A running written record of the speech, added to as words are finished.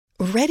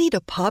Ready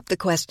to pop the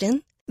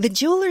question? The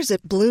jewelers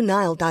at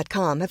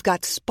BlueNile.com have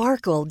got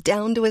sparkle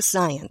down to a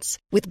science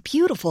with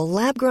beautiful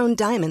lab-grown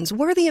diamonds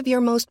worthy of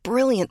your most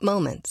brilliant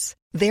moments.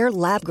 Their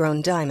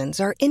lab-grown diamonds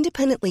are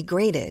independently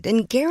graded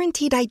and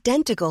guaranteed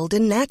identical to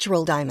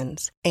natural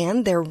diamonds,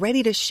 and they're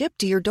ready to ship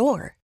to your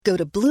door. Go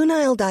to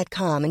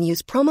BlueNile.com and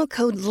use promo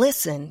code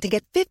LISTEN to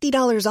get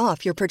 $50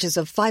 off your purchase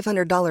of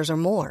 $500 or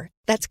more.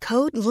 That's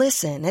code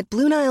LISTEN at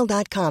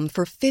BlueNile.com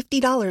for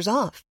 $50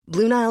 off.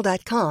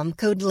 BlueNile.com,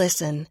 code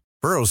LISTEN.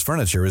 Burrow's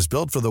furniture is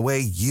built for the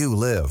way you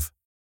live.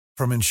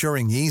 From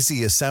ensuring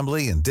easy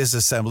assembly and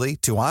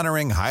disassembly to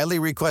honoring highly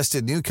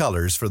requested new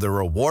colors for their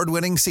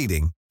award-winning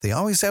seating, they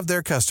always have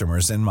their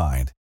customers in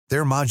mind.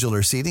 Their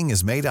modular seating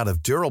is made out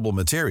of durable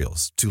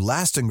materials to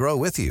last and grow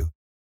with you.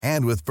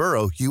 And with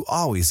Burrow, you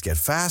always get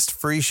fast,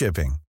 free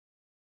shipping.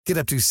 Get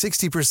up to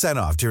 60%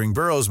 off during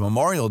Burrow's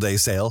Memorial Day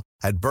sale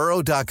at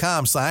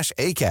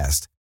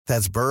burrow.com/ACAST.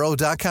 That's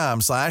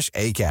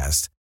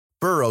burrow.com/ACAST.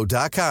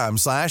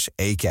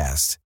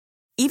 burrow.com/ACAST.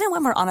 Even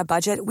when we're on a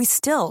budget, we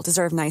still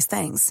deserve nice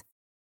things.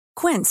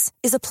 Quince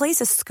is a place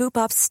to scoop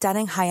up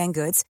stunning high-end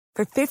goods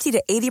for 50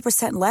 to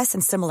 80% less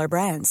than similar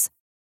brands.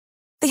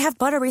 They have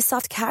buttery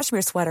soft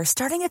cashmere sweaters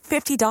starting at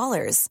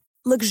 $50,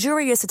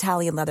 luxurious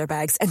Italian leather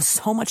bags, and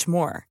so much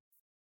more.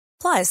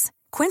 Plus,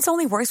 Quince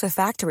only works with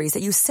factories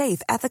that use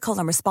safe, ethical,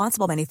 and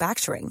responsible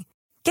manufacturing.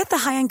 Get the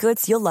high-end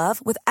goods you'll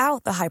love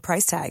without the high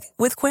price tag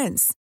with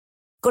Quince.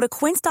 Go to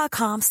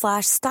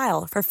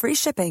quince.com/style for free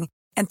shipping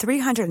and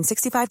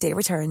 365-day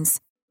returns.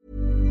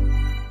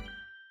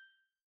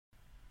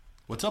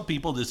 What's up,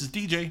 people? This is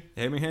DJ.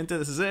 Hey, mi gente,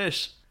 this is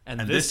Ish. And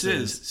this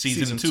is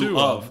Season 2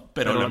 of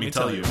Pero Let Me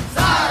Tell You.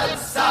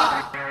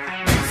 Salsa,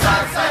 mi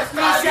salsa es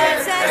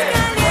caliente.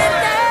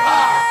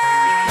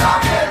 La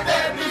miel de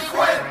mi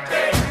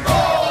fuente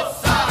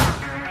goza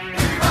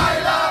y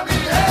baila mi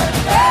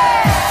gente.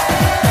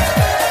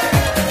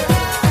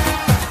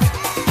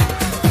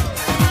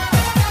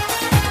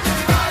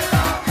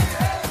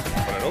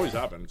 But it always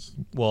happens.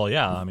 Well,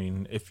 yeah. I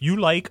mean, if you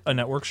like a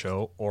network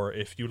show or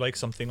if you like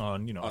something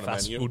on, a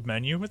fast food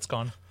menu, it's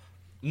gone.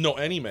 No,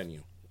 any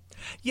menu.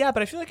 Yeah,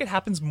 but I feel like it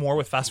happens more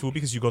with fast food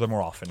because you go there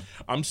more often.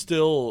 I'm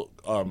still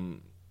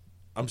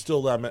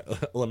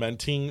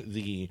lamenting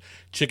the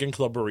Chicken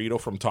Club burrito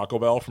from Taco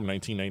Bell from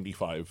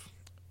 1995.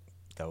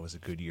 That was a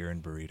good year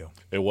in burrito.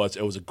 It was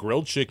a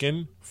grilled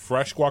chicken,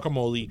 fresh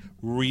guacamole,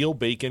 real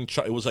bacon.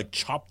 It was like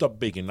chopped up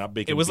bacon, not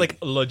bacon. It was beef. like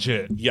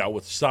legit. Yeah,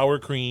 with sour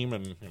cream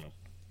and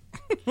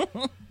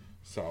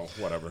so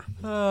whatever.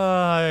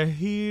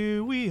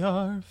 Here we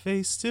are,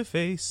 face to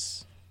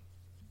face.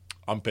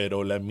 Pero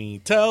let me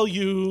tell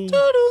you,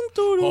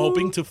 Doo-doo-doo-doo.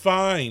 hoping to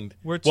find.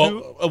 We're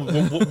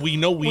we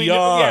know we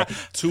are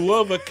two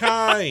of a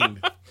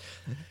kind.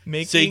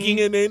 Taking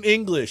it in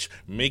English,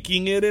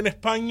 making it in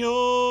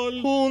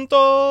Español.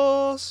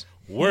 Juntos.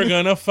 We're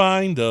gonna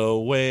find a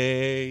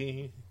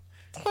way.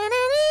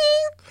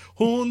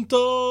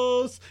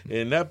 Juntos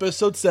in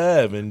episode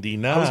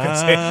 79. I was gonna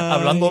say,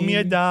 hablando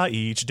mierda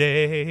each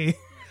day.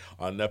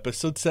 On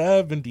episode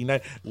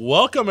 79.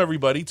 Welcome,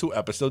 everybody, to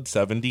episode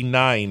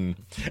 79.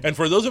 And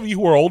for those of you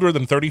who are older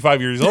than 35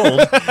 years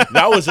old,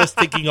 that was us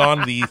taking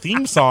on the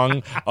theme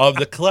song of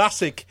the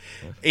classic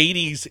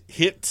 80s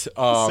hit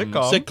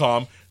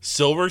sitcom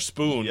Silver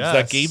Spoons,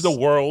 that gave the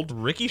world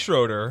Ricky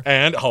Schroeder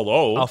and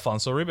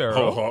Alfonso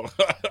Ribeiro.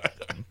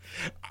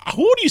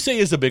 Who would you say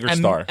is the bigger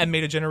star? And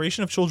made a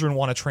generation of children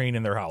want to train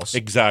in their house.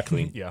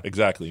 Exactly. Yeah.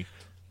 Exactly.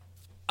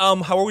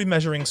 How are we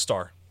measuring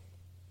star?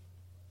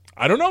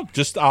 I don't know.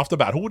 Just off the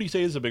bat, who would you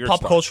say is the bigger star?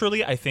 Pop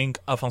culturally, I think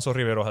Alfonso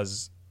Ribeiro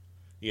has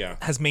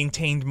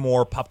maintained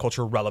more pop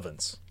culture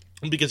relevance.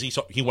 Because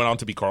he went on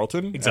to be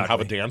Carlton and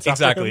have a dance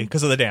Exactly,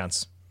 because of the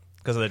dance.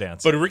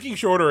 But Ricky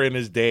Schroeder in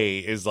his day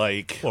is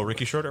like... Well,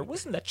 Ricky Schroeder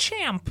wasn't a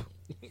champ.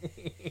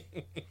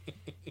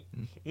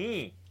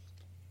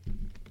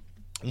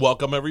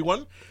 Welcome,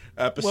 everyone.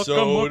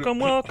 Episode...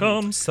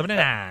 Welcome.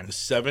 79.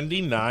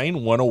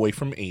 79, one away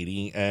from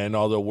 80. And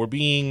although we're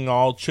being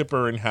all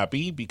chipper and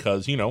happy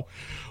because,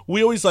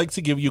 we always like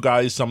to give you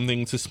guys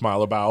something to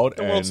smile about.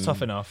 The world's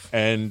tough enough.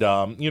 And,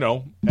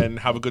 and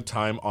have a good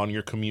time on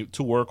your commute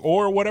to work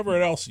or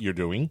whatever else you're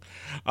doing.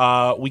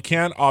 We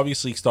can't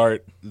obviously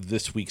start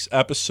this week's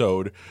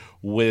episode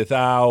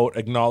without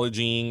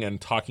acknowledging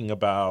and talking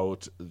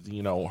about,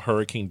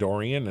 Hurricane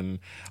Dorian and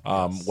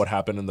what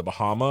happened in the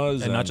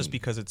Bahamas. And not just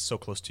because it's so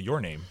close to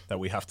your name that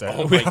we have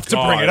to bring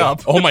it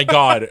up. Oh, my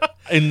God.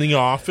 In the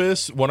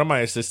office, one of my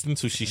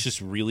assistants, she's just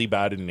really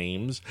bad at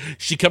names,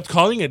 she kept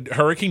calling it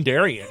Hurricane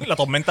Dorian. La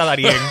tormenta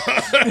Darien.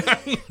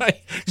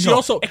 She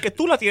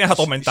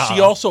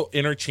also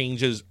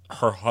interchanges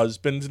her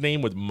husband's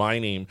name with my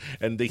name,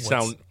 and they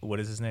sound...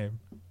 What is his name?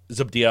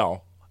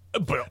 Zabdiel.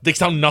 They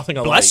sound nothing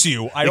alike. Bless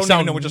you. I don't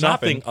even know what just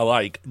happened. Nothing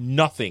alike.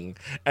 Nothing.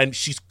 And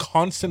she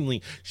calls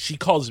me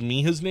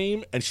his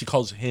name, and she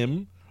calls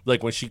him,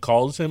 like when she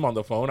calls him on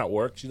the phone at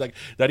work, she's like,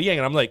 Daddy Yang.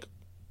 And I'm like,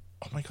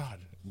 oh my God.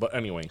 But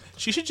anyway.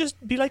 She should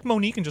just be like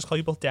Monique and just call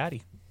you both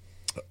Daddy.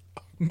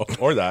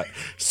 Or that.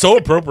 So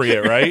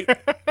appropriate, right?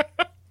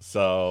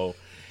 So,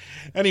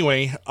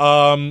 Anyway,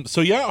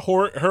 so yeah,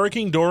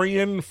 Hurricane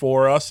Dorian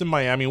for us in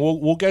Miami.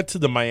 We'll get to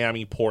the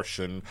Miami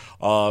portion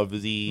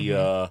of the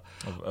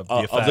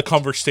of the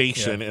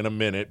conversation in a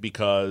minute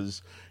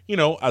because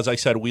as I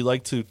said, we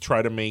like to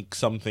try to make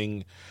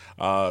something.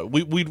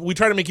 We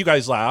try to make you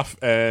guys laugh,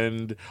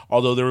 and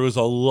although there was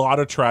a lot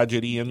of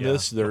tragedy in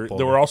this, there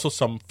were also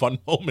some fun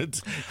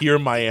moments here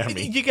in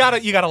Miami. You gotta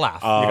laugh. You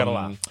gotta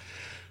laugh.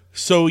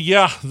 So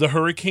yeah, the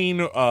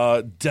hurricane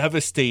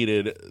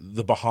devastated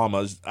the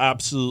Bahamas,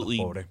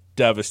 absolutely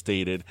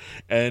devastated.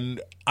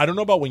 And I don't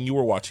know about when you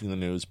were watching the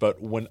news,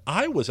 but when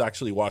I was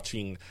actually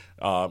watching,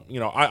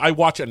 I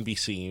watch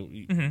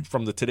NBC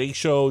from the Today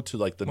Show to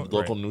like the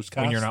local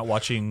newscast. When you're not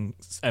watching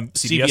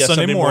CBS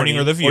Sunday Morning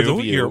or The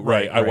View, you're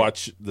right. I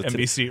watch the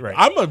NBC. Right,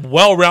 I'm a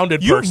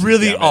well-rounded person. You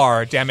really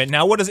are. Damn it!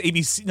 Now what does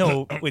ABC?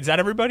 No, wait, is that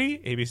everybody?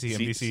 ABC,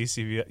 NBC,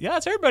 CBS. Yeah,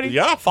 it's everybody.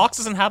 Yeah, Fox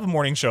doesn't have a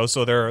morning show,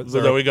 so they're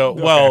so there we go.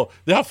 Okay. Well,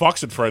 they have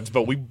Fox and Friends,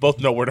 but we both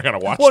know we're not going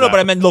to watch. Well, that. No, but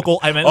I meant local.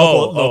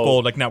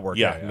 Local like network.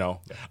 Yeah.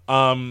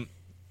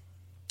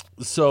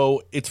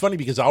 So it's funny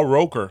because Al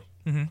Roker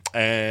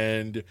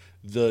and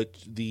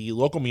the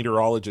local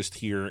meteorologist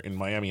here in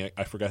Miami,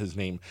 I forgot his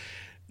name,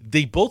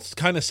 they both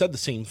kind of said the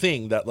same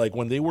thing, that like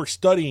when they were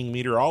studying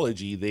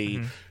meteorology,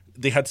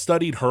 they had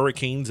studied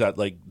hurricanes that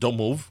like don't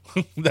move,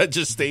 that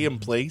just stay in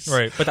place.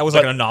 Right, but that was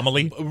like an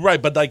anomaly.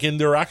 Right, but like in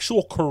their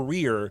actual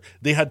career,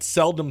 they had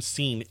seldom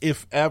seen,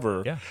 if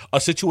ever, a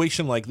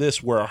situation like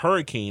this where a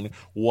hurricane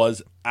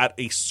was at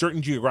a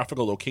certain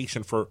geographical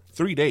location for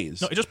 3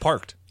 days. No, it just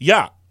parked.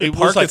 Yeah. It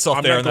parked like, itself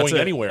I'm there not and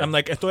going anywhere. I'm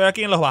like, estoy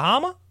aquí en las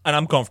Bahamas and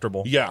I'm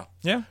comfortable. Yeah.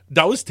 Yeah.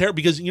 That was terrible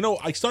because,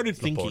 I started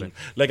thinking,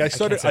 I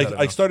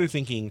started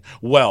thinking,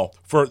 well,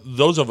 for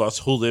those of us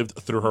who lived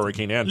through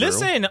Hurricane Andrew.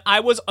 Listen,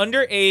 I was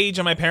underage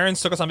and my parents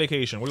took us on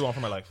vacation. What do you want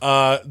from my life?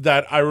 But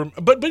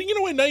you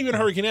know what? Not even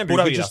Hurricane Andrew.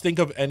 You could just think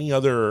of any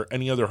other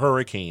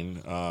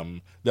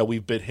hurricane that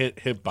we've been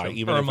hit by,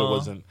 even Irma.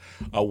 if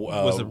it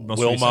wasn't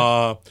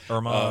Wilma.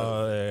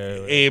 Irma.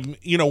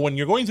 When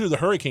you're going through the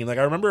hurricane, like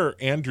I remember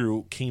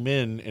Andrew came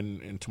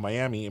into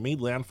Miami and made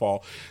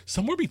landfall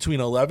somewhere between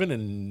 11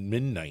 and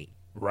midnight.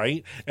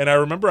 Right, and I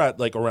remember at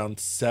like around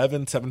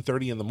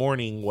 7:30 in the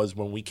morning was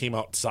when we came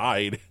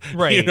outside.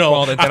 Right,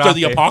 after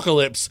the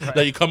apocalypse,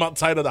 that you come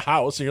outside of the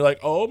house and you're like,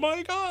 "Oh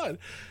my god,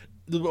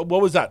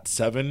 what was that?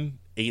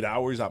 7-8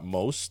 hours at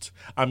most."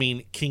 I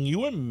mean, can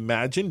you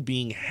imagine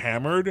being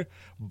hammered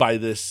by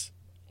this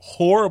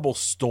horrible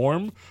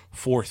storm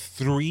for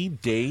 3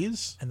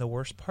 days? And the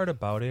worst part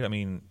about it, I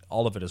mean,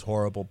 all of it is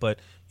horrible, but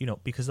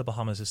because the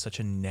Bahamas is such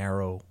a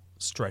narrow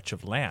stretch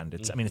of land.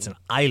 It's an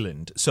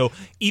island. So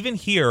even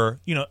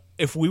here,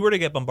 if we were to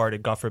get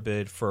bombarded, God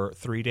forbid, for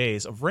 3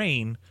 days of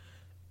rain,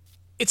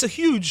 it's a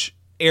huge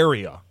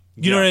area.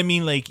 You know what I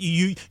mean? Like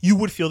you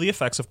would feel the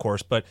effects, of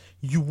course, but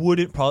you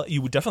would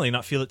definitely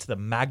not feel it to the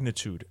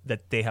magnitude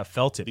that they have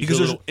felt it, because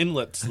there's little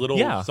inlets,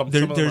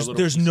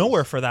 there's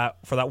nowhere for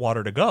that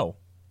water to go.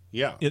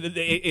 Yeah,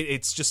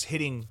 it's just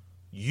hitting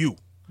you.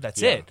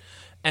 That's it.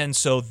 And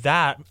so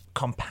that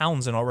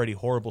compounds an already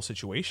horrible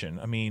situation.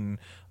 I mean,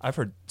 I've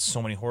heard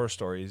so many horror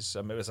stories,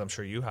 as I'm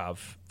sure you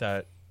have,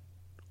 that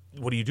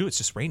what do you do? It's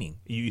just raining.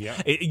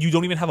 You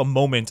don't even have a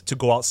moment to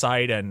go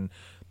outside and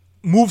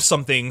move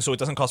something so it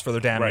doesn't cause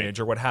further damage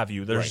or what have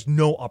you. There's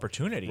no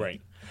opportunity.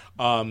 Right.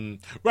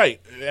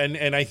 Right.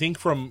 And I think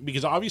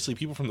because obviously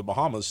people from the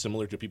Bahamas,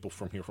 similar to people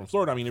from here from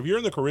Florida, I mean, if you're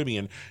in the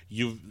Caribbean,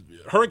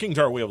 hurricanes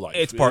are a way of life.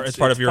 It's part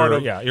of your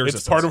existence.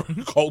 It's part of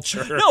our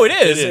culture. No, it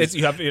is. It's,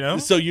 you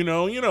have, So you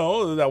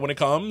know that when it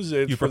comes,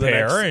 it's you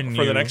prepare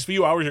for the next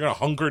few hours, you're going to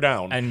hunker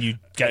down and you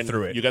get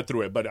through it. You get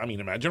through it. But I mean,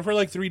 imagine for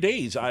like 3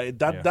 days.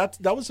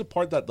 That was the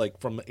part that, like,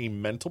 from a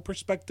mental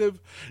perspective,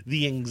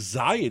 the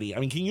anxiety. I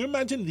mean, can you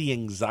imagine the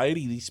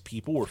anxiety these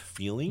people were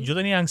feeling? Yo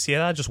tenía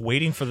ansiedad just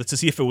waiting to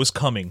see if it was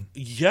coming.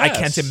 Yes. I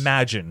can't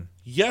imagine.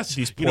 Yes,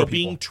 these poor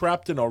being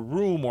trapped in a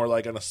room or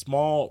like in a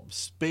small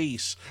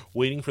space,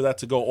 waiting for that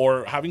to go,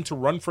 or having to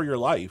run for your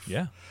life.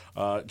 Yeah,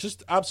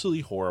 just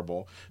absolutely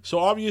horrible. So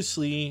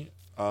obviously,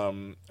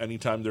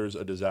 anytime there's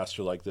a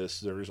disaster like this,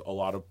 there's a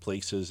lot of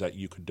places that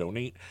you could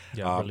donate.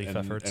 Relief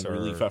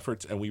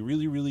efforts, and we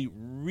really, really,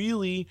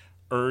 really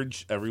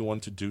urge everyone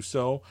to do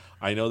so.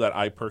 I know that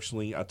I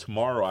personally,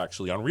 tomorrow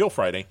actually, on Real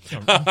Friday,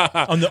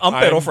 on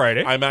Pero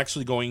Friday, I'm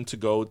actually going to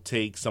go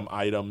take some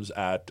items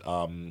at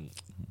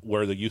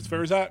where the youth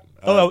fair is at.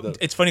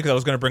 It's funny because I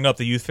was going to bring up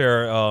the youth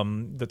fair.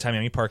 The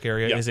Miami Park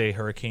area is a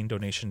hurricane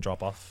donation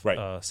drop-off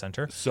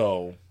center.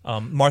 So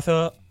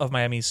Martha of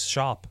Miami's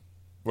shop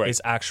Right.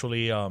 is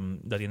actually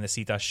the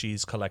Tiendecita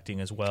she's collecting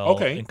as well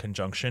in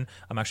conjunction.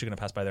 I'm actually going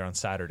to pass by there on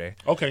Saturday.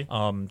 Okay.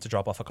 To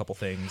drop off a couple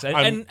things.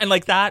 And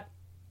like that,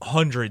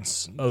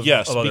 hundreds of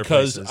other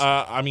because places.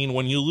 I mean,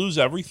 when you lose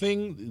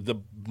everything, the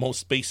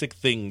most basic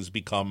things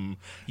become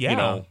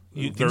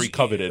very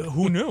coveted.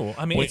 Who knew?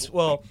 I mean,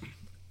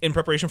 in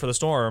preparation for the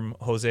storm,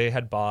 Jose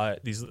had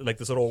bought these the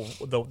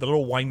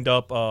little wind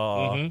up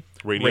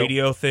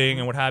radio thing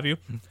and what have you.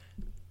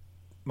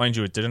 Mind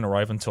you, it didn't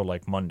arrive until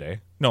like Monday.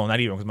 No,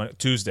 not even, because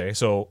Tuesday.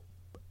 So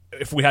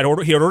if he had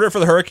ordered it for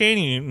the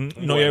hurricane,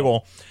 no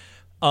llegó.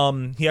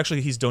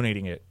 He's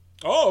donating it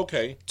Oh,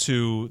 okay.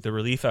 to the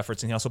relief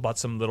efforts, and he also bought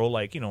some little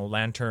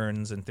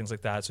lanterns and things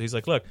like that. So he's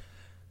like, look,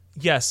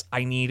 yes,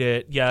 I need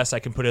it. Yes, I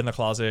can put it in the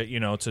closet,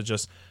 to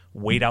just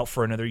wait out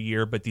for another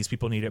year, but these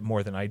people need it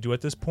more than I do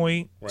at this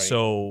point. Right.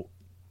 So,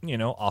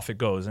 off it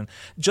goes. And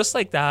just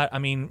like that, I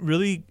mean,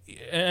 really,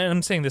 and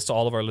I'm saying this to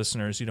all of our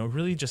listeners,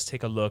 really just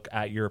take a look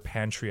at your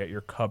pantry, at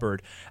your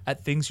cupboard,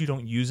 at things you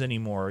don't use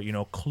anymore,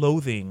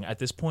 clothing. At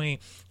this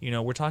point,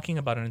 we're talking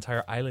about an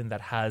entire island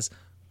that has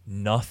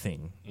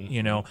nothing.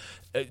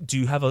 Do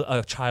you have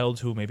a child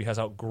who maybe has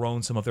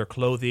outgrown some of their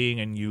clothing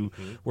and you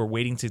were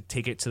waiting to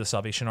take it to the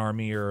Salvation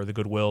Army or the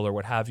Goodwill or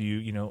what have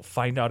you,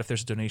 find out if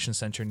there's a donation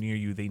center near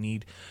you. They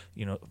need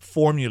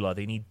formula,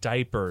 they need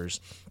diapers,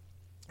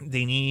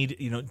 they need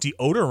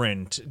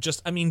deodorant,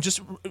 just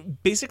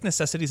basic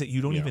necessities that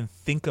you don't even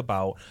think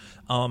about.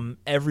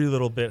 Every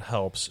little bit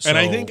helps. And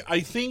I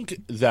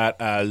think that,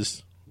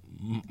 as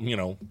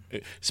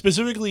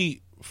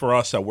specifically for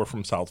us that we're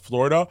from South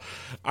Florida,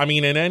 I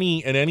mean, in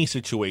any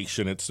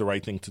situation, it's the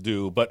right thing to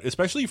do. But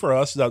especially for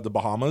us, that the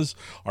Bahamas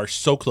are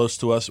so close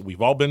to us.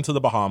 We've all been to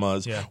the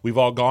Bahamas. Yeah. We've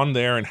all gone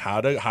there and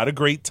had a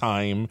great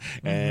time.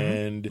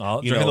 And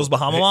drinking those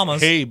Bahama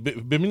Mamas. Hey,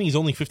 Bimini's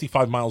only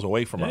 55 miles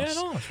away from us.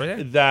 Yeah, no, it's right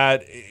there.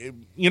 That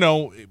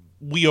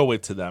we owe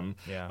it to them.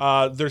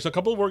 Yeah. There's a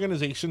couple of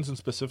organizations in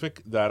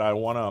specific that I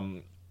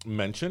want to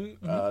mention.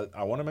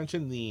 I want to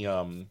mention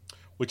the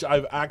which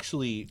I've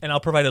actually... And I'll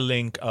provide a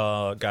link,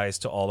 guys,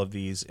 to all of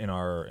these in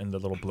the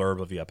little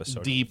blurb of the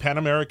episode. The Pan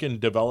American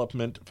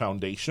Development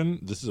Foundation.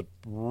 This is a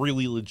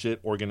really legit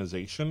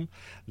organization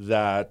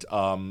that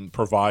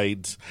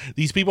provides...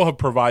 These people have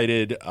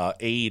provided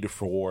aid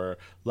for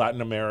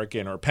Latin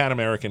American or Pan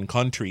American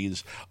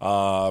countries.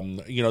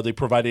 They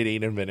provided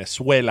aid in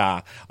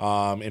Venezuela,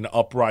 in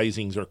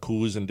uprisings or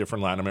coups in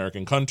different Latin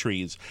American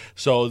countries.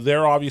 So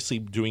they're obviously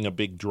doing a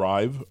big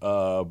drive,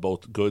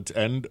 both goods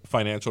and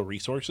financial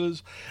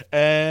resources.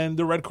 And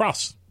the Red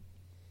Cross.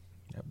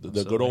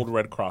 The good old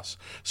Red Cross.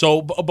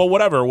 So, but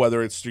whatever,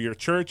 whether it's through your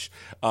church,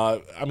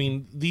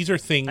 these are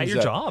things at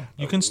your job.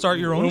 You can start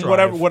your own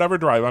drive. Whatever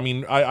drive. I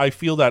mean, I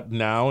feel that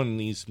now in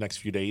these next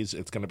few days,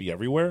 it's going to be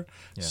everywhere.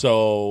 Yeah.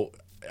 So,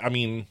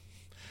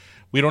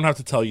 we don't have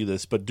to tell you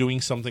this, but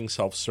doing something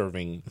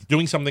self-serving,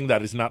 doing something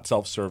that is not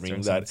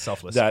self-serving,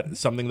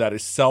 something that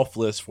is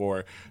selfless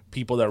for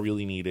people that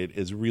really need it,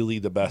 is really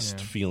the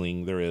best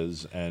feeling there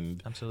is.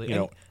 And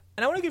absolutely.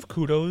 And I want to give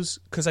kudos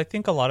because I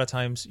think a lot of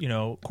times,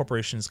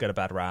 corporations get a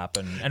bad rap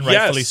and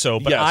rightfully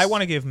so. But I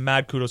want to give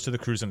mad kudos to the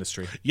cruise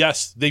industry.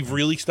 Yes, they've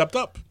really stepped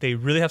up. They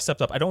really have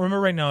stepped up. I don't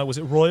remember right now. Was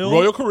it Royal?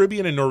 Royal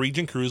Caribbean and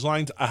Norwegian Cruise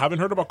Lines, I haven't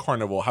heard about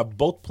Carnival, have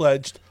both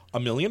pledged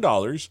 $1 million.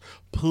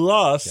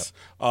 Plus,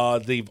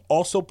 they've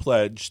also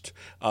pledged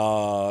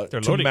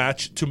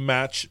to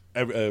match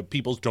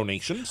people's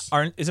donations.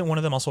 Isn't one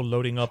of them also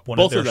loading up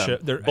both of their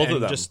ships? Both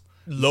of them. Just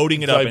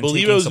loading it up. I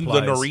believe it was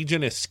the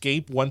Norwegian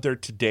Escape went there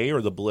today,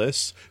 or the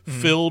Bliss,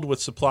 filled with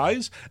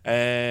supplies,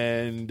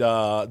 and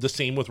the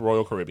same with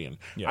Royal Caribbean.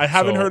 Yeah, I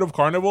haven't heard of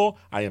Carnival.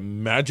 I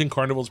imagine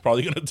Carnival's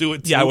probably going to do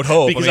it too. Yeah, I would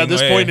hope. Because at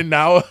this point and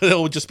now, it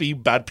will just be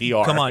bad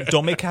PR. Come on,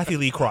 don't make Kathy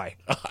Lee cry.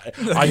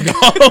 I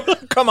know.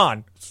 Come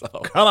on.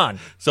 Come on.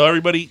 So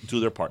everybody do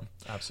their part.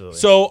 Absolutely.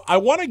 So I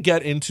want to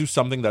get into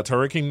something that's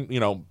hurricane,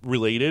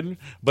 related,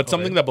 but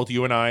something that both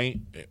you and I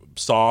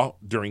saw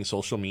during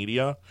social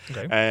media.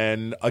 Okay.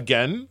 And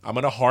again, I'm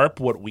going to harp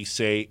what we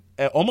say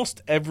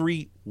almost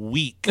every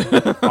week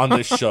on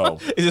this show.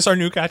 Is this our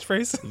new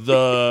catchphrase?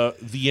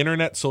 The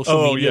internet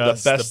social media.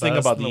 Yes, the best thing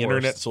about the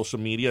internet social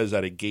media is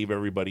that it gave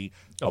everybody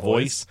a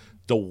voice.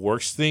 The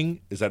worst thing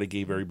is that it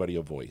gave everybody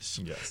a voice.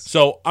 Yes.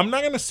 So I'm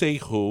not going to say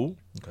who,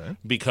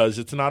 because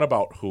it's not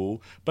about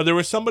who, but there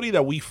was somebody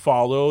that we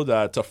follow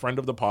that's a friend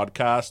of the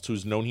podcast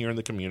who's known here in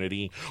the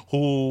community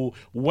who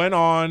went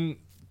on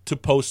to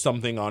post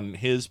something on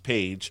his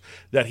page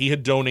that he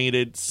had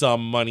donated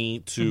some money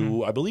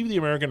to, I believe, the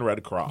American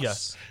Red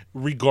Cross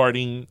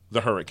regarding the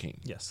hurricane.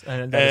 Yes,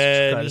 and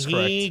that is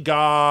correct. He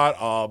got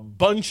a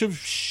bunch of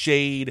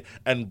shade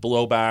and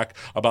blowback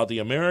about the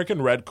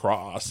American Red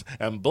Cross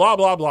and blah,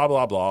 blah, blah,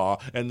 blah, blah,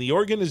 and the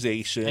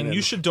organization. And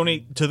you should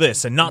donate to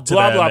this and not to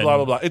blah, them. Blah, blah,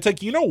 blah, blah. It's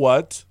like, you know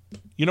what?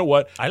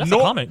 I left a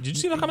comment. Did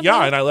you see that comment?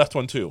 Yeah, and I left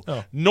one too.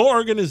 Oh. No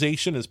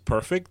organization is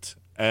perfect.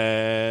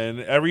 And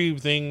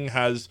everything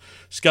has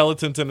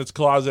skeletons in its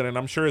closet. And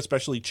I'm sure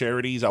especially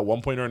charities at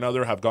one point or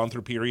another have gone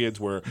through periods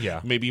where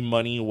maybe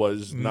money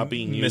was not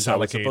being used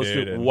how it's supposed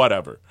to,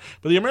 whatever.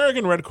 But the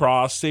American Red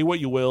Cross, say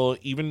what you will,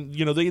 even,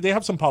 they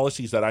have some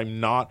policies that I'm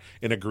not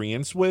in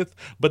agreement with.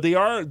 But they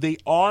are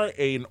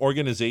an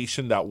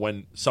organization that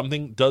when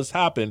something does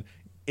happen,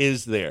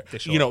 is there.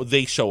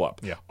 They show up.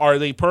 Yeah. Are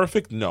they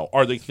perfect? No.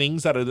 Are they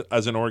things that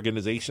as an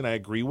organization I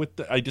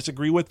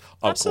disagree with?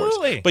 Of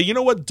Absolutely. course. But you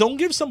know what? Don't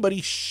give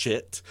somebody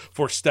shit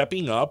for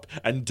stepping up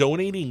and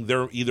donating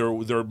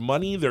either their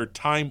money, their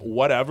time,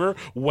 whatever,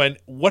 when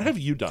what have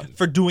you done?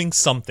 For doing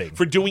something.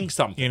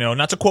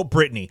 Not to quote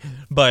Britney,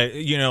 but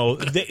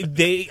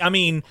they I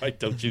mean, why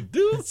don't you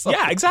do something?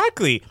 Yeah,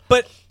 exactly.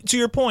 But to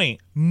your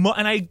point,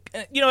 and I,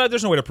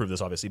 there's no way to prove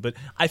this, obviously, but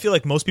I feel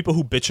like most people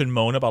who bitch and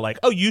moan about like,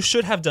 oh, you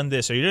should have done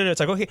this, or you did it, it's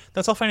like, okay,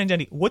 that's all fine and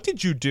dandy. What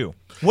did you do?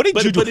 What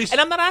did you do? And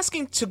I'm not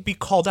asking to be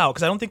called out,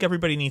 because I don't think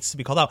everybody needs to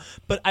be called out,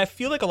 but I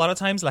feel like a lot of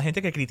times la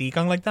gente que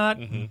critican like that,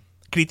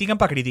 critican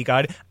pa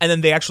criticar, and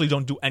then they actually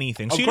don't do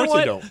anything. So Of course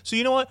they don't. So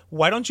you know what?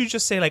 Why don't you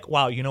just say like,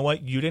 wow, you know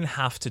what? You didn't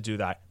have to do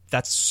that.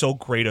 That's so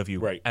great of you,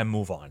 Right. and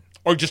move on.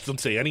 Or just don't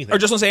say anything. Or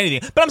just don't say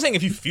anything. But I'm saying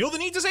if you feel the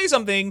need to say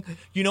something,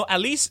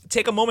 at least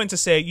take a moment to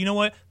say, you know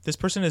what? This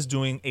person is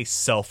doing a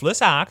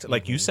selfless act,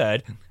 like you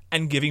said,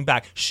 and giving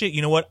back. Shit,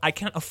 you know what? I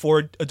can't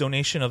afford a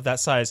donation of that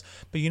size.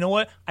 But you know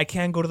what? I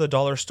can go to the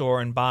dollar store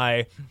and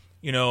buy,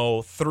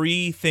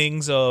 3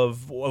 things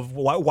of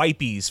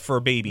wipies for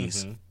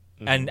babies.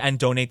 And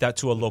donate that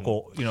to a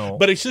local,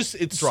 But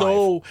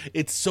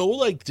it's so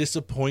like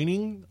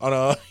disappointing on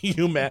a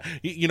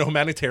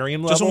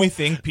humanitarian level. Just when we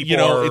think people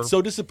are... it's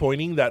so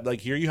disappointing that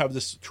like here you have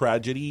this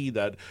tragedy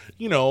that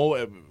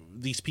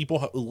these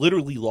people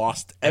literally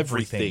lost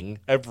everything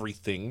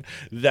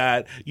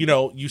that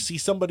you see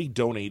somebody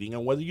donating,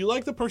 and whether you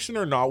like the person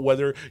or not,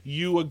 whether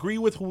you agree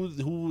with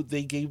who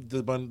they gave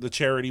the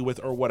charity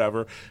with or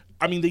whatever,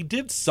 I mean, they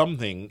did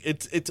something.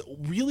 It's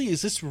really,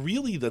 is this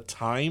really the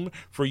time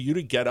for you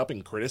to get up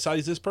and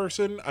criticize this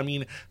person? I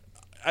mean,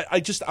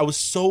 I was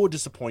so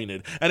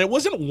disappointed. And it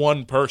wasn't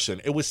one person.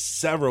 It was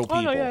several people.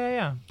 Oh, no,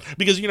 yeah.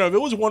 Because, if it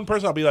was one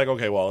person, I'd be like,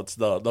 okay, well, it's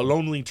the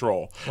lonely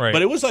troll. Right.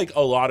 But it was like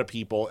a lot of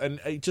people.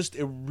 And it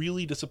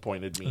really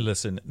disappointed me.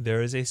 Listen,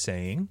 there is a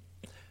saying,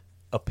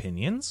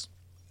 opinions.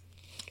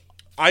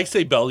 I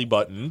say belly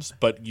buttons,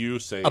 but you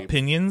say...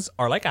 Opinions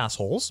are like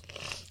assholes.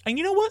 And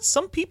you know what?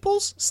 Some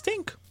people's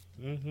stink.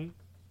 Mm-hmm.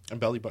 And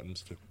belly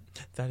buttons, too.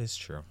 That is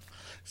true.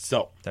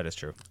 So that is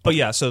true. But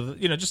yeah, so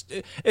just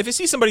if you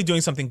see somebody doing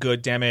something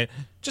good, damn it,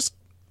 just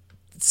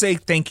say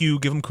thank you,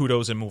 give them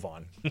kudos, and move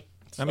on.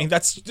 I mean,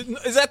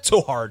 is that so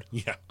hard?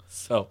 Yeah.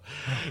 So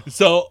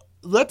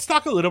let's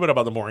talk a little bit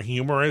about the more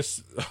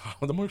humorous,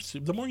 the more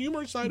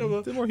humorous side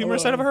of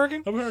side of a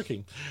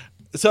hurricane.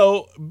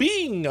 So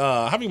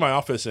having my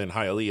office in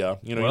Hialeah,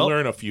 you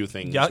learn a few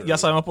things. Ya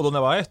sabemos por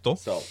dónde va esto.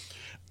 So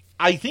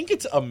I think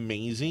it's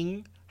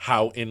amazing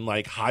how in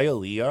like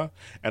Hialeah,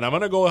 and I'm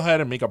going to go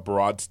ahead and make a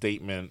broad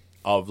statement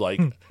of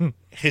like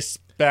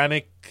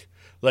Hispanic,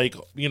 like,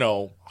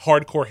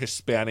 hardcore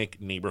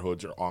Hispanic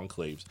neighborhoods or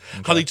enclaves.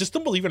 Okay. How they just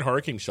don't believe in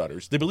hurricane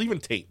shutters. They believe in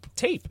tape.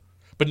 Tape.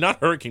 But not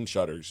hurricane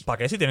shutters. ¿Para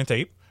qué si tienen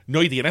tape? No,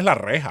 y tienes la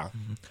reja.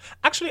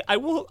 Actually, I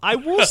will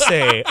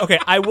say, okay,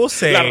 La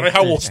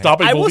reja will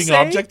stop a moving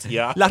object.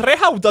 Yeah. La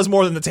reja does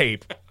more than the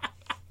tape.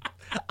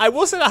 I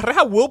will say La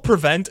reja will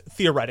prevent,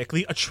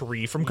 theoretically, a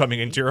tree from coming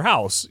into your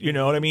house. You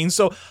know what I mean?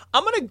 So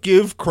I'm going to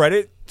give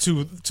credit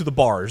to the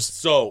bars.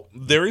 So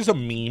there is a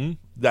meme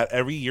that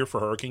every year for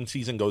hurricane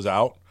season goes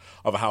out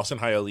of a house in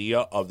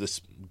Hialeah of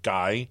this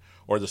guy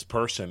or this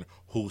person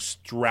who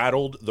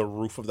straddled the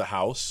roof of the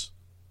house.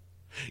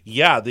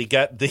 Yeah, they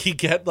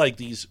get like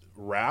these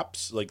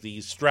wraps, like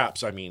these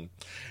straps, I mean.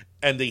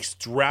 And they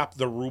strap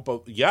the roof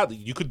of... Yeah,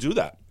 you could do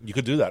that.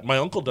 My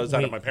uncle does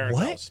that at my parents'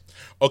 house.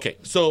 Okay,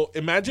 so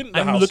imagine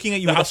the house... I'm looking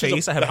at you with a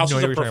face. I have no idea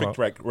what you're talking about.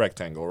 The house is a perfect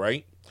rectangle,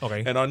 right?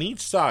 Okay. And on each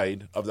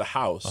side of the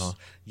house,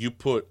 you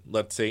put,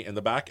 let's say, in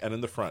the back and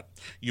in the front,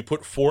 you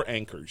put 4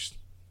 anchors.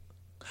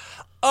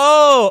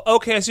 Oh,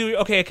 okay. I see.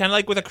 Okay, kind of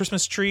like with a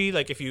Christmas tree,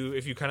 like if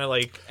you kind of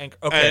like...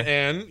 Okay.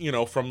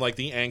 And, from like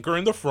the anchor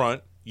in the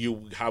front,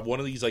 you have one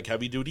of these like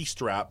heavy duty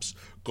straps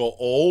go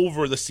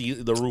over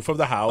the roof of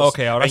the house.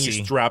 Okay, ahora and you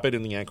strap it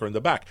in the anchor in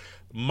the back.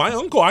 My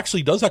uncle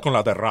actually does that con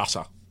la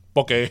terraza.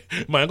 Porque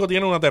my uncle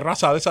tiene una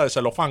terraza de esa de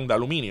celofán de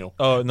aluminio.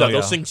 Oh, no,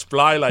 those things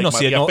fly like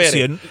Maria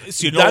Pérez.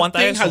 That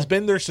thing has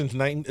been there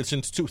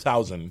since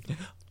 2000.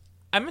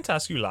 I meant to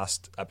ask you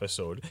last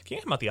episode, ¿quién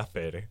es Matías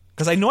Pérez?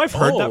 Because I know I've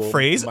heard that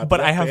phrase,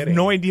 but I have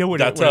no idea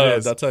what it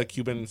is. That's a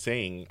Cuban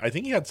saying. I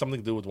think he had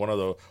something to do with one of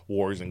the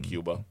wars in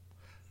Cuba.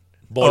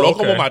 Voló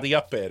como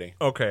Matías Pérez.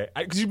 Okay.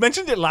 Because you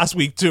mentioned it last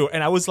week, too,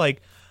 and I was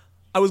like,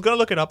 I was going to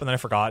look it up, and then I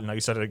forgot, and now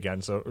you said it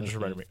again, so it just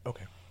reminded me.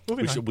 Okay.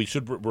 We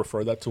should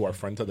refer that to our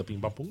friends at the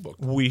Ping Pong Book.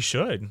 We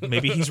should.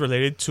 Maybe he's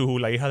related to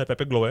La Hija de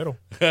Pepe Globero.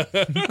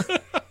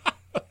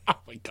 Oh,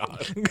 my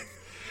God.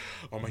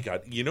 Oh, my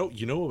God. You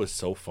know what was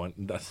so fun?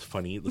 That's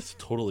funny. That's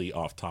totally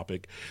off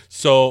topic.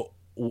 So,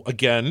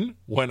 again,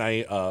 when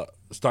I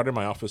started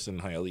my office in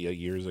Hialeah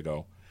years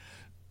ago,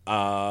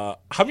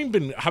 having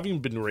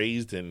been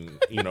raised in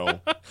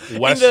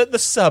West in the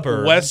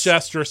suburbs,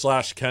 Westchester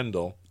 /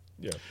 Kendall,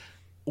 yeah,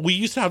 we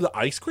used to have the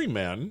ice cream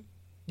man.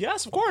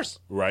 Yes, of course,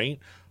 right.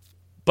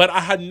 But I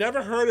had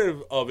never heard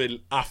of el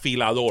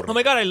afilador. Oh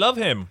my God, I love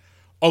him.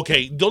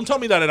 Okay, don't tell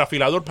me that el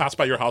afilador passed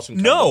by your house in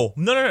Kendall.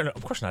 No.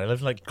 Of course not. I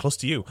live like close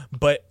to you.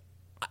 But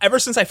ever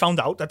since I found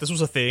out that this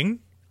was a thing,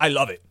 I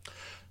love it.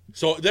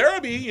 So there I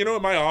be,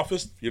 in my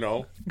office,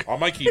 on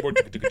my keyboard,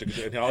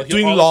 and I'll hear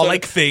doing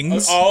law-like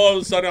things. All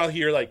of a sudden, I'll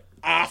hear like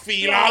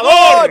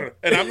afilador,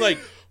 and I'm like,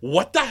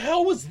 "What the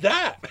hell was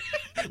that?"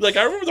 Like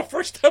I remember the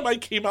first time I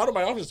came out of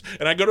my office,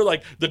 and I go to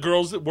like the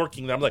girls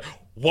working, and I'm like,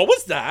 "What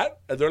was that?"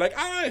 And they're like,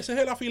 "Ah, ese es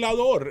el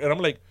afilador," and I'm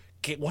like,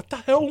 what the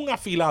hell un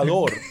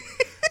afilador?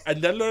 And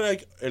then they're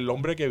like, el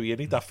hombre que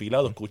viene y te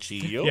afila los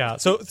cuchillos. Yeah.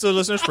 So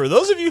listeners, for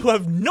those of you who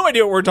have no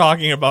idea what we're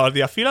talking about,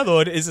 the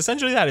afilador is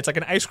essentially that. It's like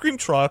an ice cream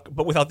truck,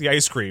 but without the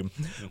ice cream.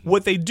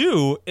 What they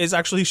do is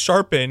actually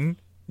sharpen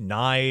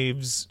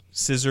knives,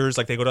 scissors,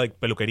 like they go to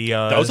like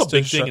peluqueria. That was a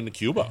big thing in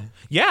Cuba.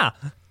 Yeah.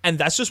 And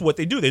that's just what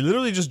they do. They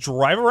literally just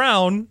drive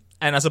around,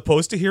 and as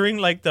opposed to hearing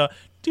like the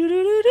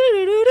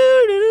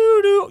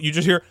do-do-do-do-do-do-do-do, you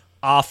just hear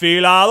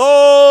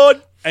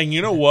afilador. And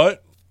you know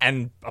what?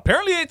 And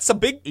apparently it's a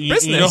big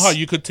business. You know how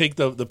you could take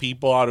the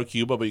people out of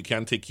Cuba, but you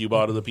can't take Cuba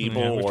out of the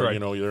people or, right. you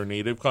know, your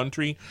native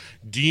country?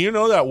 Do you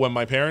know that when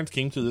my parents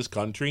came to this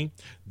country,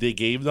 they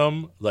gave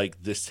them,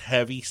 like, this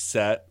heavy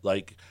set,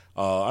 like,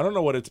 I don't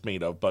know what it's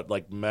made of, but,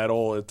 like,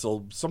 metal. It's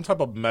some type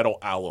of metal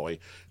alloy.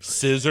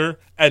 Scissor.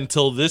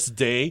 Until this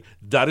day,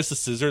 that is the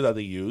scissor that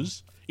they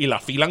use. Y la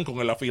afilan con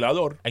el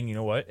afilador. And you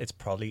know what? It's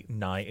probably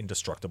nigh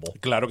indestructible.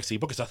 Claro que sí,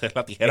 porque esa es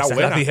la tijera Esa es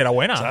buena. la tijera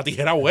buena. Esa es la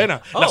tijera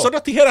buena. Oh. Las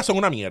otras tijeras son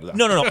una mierda.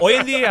 No. Hoy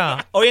en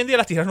día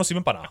las tijeras no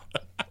sirven para nada.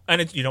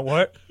 And you know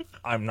what?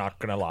 I'm not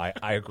going to lie.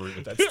 I agree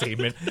with that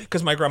statement.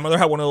 Because my grandmother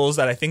had one of those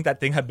that I think that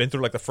thing had been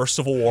through like the First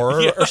Civil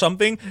War or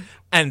something.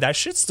 And that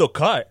shit still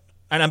cut.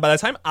 And by the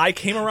time I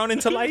came around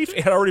into life,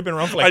 it had already been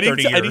around for like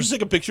 30 years. I need to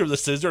take a picture of the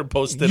scissor and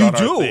post it You on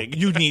do. our thing.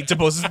 You need to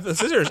post the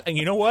scissors. And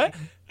you know what?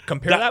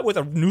 Compare that with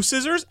a new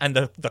scissors, and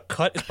the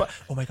cut is...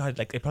 Oh, my God.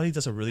 Like, it probably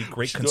does a really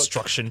great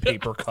construction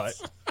paper cut.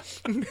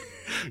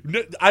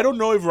 I don't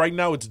know if right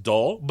now it's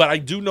dull, but I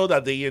do know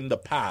that they in the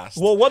past...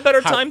 Well, what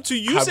better time to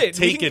use it?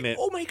 Taken it.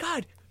 Oh, my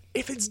God.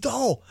 If it's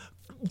dull...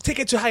 Take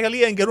it to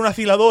Hialeah and get un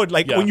afilador.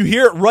 Like, when you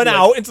hear it, run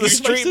out into the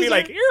street and be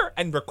like, here,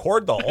 and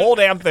record the whole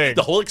damn thing.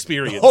 The whole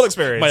experience. The whole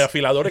experience. My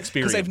afilador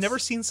experience. Because I've never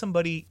seen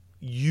somebody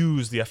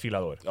use the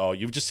afilador. Oh,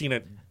 you've just seen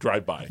it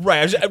drive by.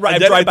 Right, I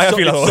drive by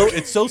afilador.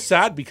 It's so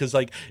sad because,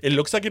 like, it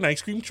looks like an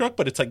ice cream truck,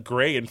 but it's, like,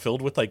 gray and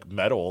filled with, like,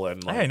 metal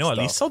and, like, I know, stuff.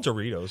 at least sell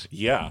Doritos.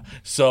 Yeah.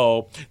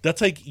 So, that's,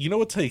 like, you know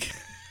what's, like...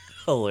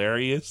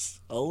 hilarious.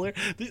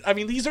 I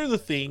mean, these are the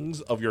things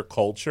of your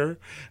culture,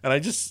 and I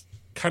just...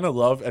 kind of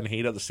love and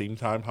hate at the same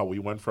time how we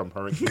went from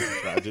hurricane to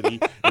tragedy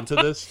into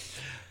this.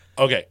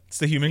 Okay. It's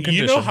the human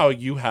condition. You know how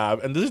you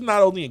have, and this is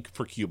not only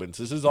for Cubans,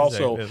 this is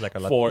also like a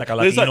for...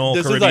 Latino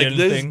Caribbean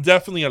this thing? is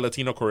definitely a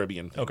Latino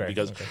Caribbean thing. Okay,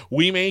 because okay.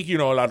 we make, you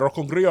know, el arroz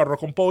con grillo, arroz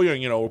con pollo,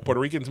 and, you know,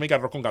 Puerto Ricans make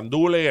arroz con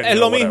gandule. And, Es you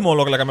lo know, mismo, whatever.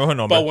 lo que le cambiamos el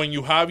nombre. But when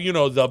you have, you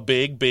know, the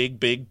big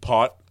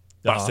pot,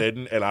 para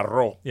hacer el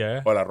arroz.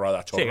 Yeah. Or el arroz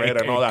de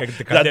chorrera and all that.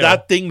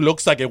 That thing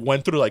looks like it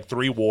went through like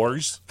 3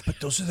 wars. But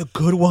those are the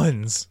good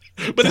ones.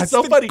 But That's it's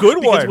so the funny. good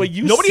because one. when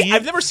you see it,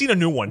 I've never seen a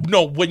new one.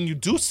 No, when you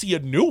do see a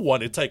new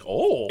one, it's like,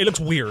 oh. It looks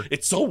weird.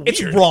 It's so weird.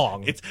 It's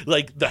wrong. It's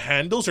like the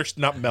handles are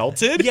not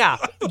melted. Yeah.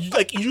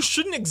 Like, you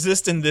shouldn't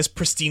exist in this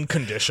pristine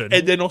condition.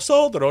 El de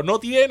nosotros no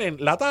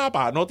tienen la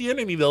tapa, no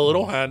tienen ni the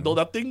little handle.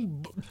 That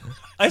thing...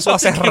 Eso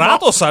hace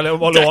rato salió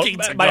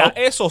volando. Vaya,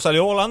 eso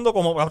salió volando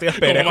como Matías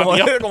Pérez,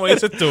 como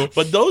dices tú.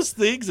 But those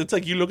things, it's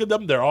like you look at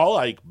them, they're all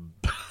like,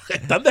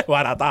 están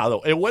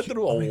desbaratados. It went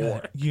through a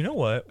war. You know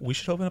what? We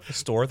should open up a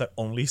store that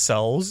only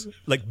sells,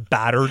 like,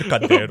 battered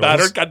calderos.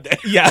 Battered calderos.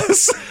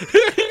 Yes.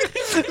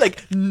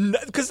 Like,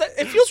 because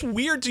it feels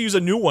weird to use a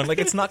new one. Like,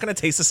 it's not going to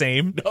taste the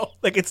same. No.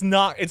 Like, it's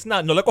not.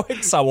 No le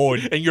coge sabor.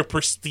 And your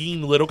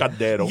pristine little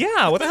caldero.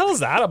 Yeah, what the hell is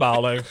that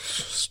about? Like,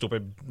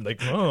 stupid,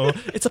 like, oh,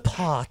 it's a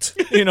pot.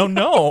 You know,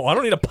 no, I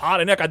don't need a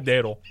pot in a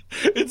caldero.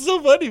 It's so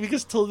funny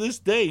because till this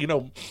day, you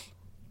know,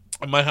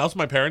 in my house,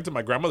 my parents and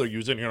my grandmother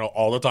use it, you know,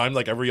 all the time,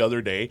 like every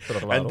other day.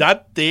 And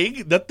that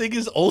thing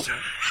is older.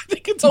 I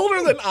think it's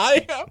older than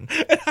I am.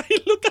 And I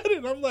look at it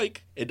and I'm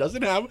like, it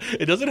doesn't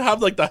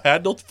have like the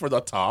handle for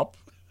the top.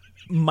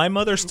 My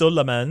mother still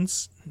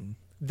laments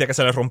de que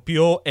se le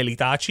rompió el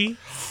Hitachi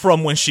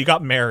from when she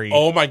got married.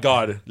 Oh my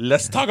God.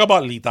 Let's talk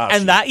about Hitachis.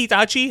 And that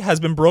Hitachi has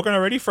been broken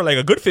already for like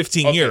a good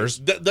 15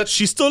 years.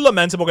 She still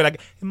laments porque,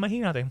 like,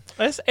 imagínate,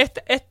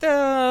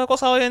 esta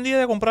cosa hoy en día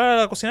de comprar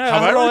la cocina.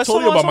 Have I ever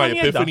told you about my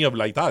epiphany of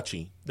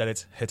Hitachi? That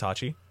it's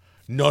Hitachi?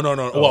 No.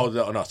 Well,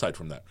 no, aside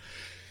from that.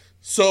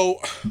 So,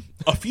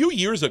 a few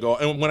years ago,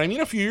 and when I mean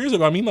a few years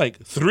ago, I mean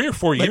like 3 or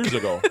 4 years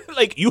ago.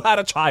 Like, you had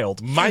a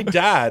child. My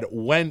dad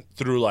went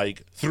through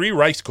like 3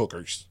 rice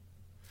cookers.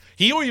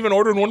 He even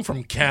ordered one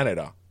from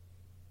Canada.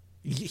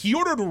 He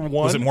ordered one.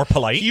 Was it more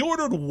polite? He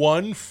ordered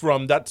one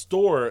from that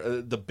store,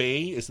 the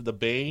Bay. Is it the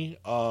Bay?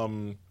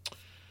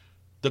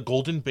 The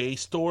Golden Bay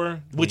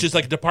store, which is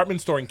like a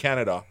department store in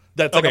Canada.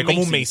 That's like a como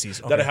Macy's.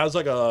 Macy's. That has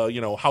like a, you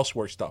know,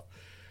 houseware stuff.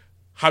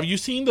 Have you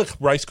seen the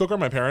rice cooker at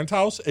my parents'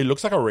 house? It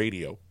looks like a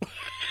radio.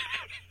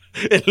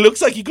 It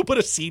looks like you could put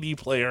a CD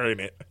player in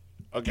it.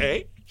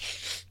 Okay?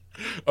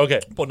 Okay.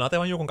 Pues no te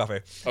baño con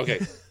café. Okay.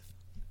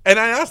 And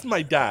I asked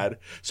my dad,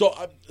 so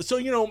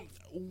you know,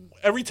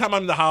 every time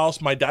I'm in the house,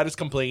 my dad is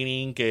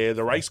complaining que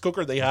the rice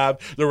cooker they have,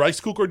 the rice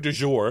cooker du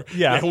jour,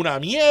 es una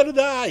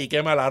mierda, y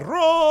quema el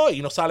arroz,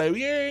 y no sale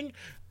bien.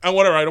 And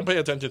whatever, I don't pay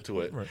attention to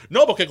it. Right.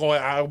 No, porque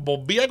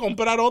volví a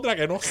comprar otra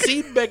que no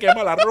sirve,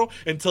 quema el arroz,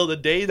 until the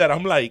day that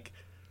I'm like,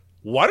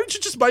 why don't you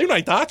just buy an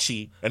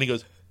Hitachi? And he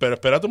goes, Pero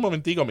espérate un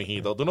momentico,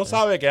 mijito. Tú no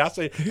sabes que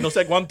hace no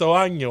sé cuántos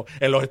años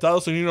en los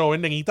Estados Unidos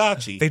venden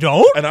Hitachi. They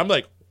don't? And I'm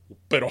like,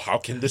 pero how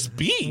can this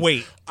be?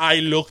 Wait.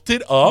 I looked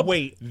it up.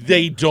 Wait.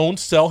 They don't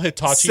sell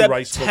Hitachi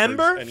rice cookers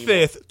September anymore.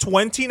 5th,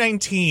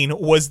 2019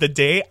 was the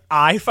day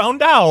I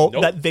found out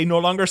Nope. that they no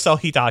longer sell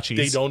Hitachis.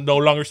 They don't no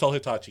longer sell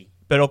Hitachi.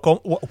 Pero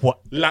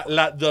what?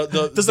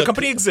 Does the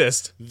company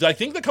exist? I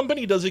think the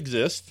company does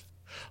exist,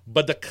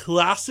 but the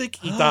classic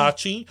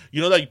Hitachi, you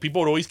know that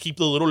people would always keep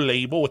the little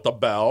label with the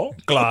bell?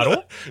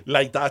 Claro.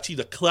 Like Hitachi,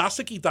 the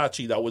classic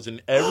Hitachi that was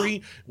in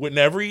every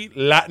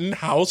Latin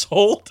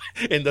household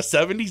in the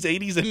 70s,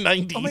 80s, and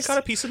 90s. Oh my God,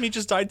 a piece of me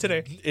just died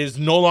today. Is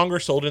no longer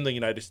sold in the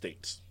United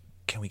States.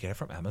 Can we get it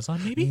from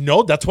Amazon, maybe?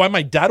 No, that's why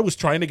my dad was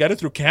trying to get it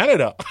through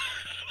Canada.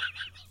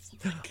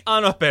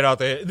 No,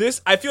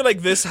 espérate. I feel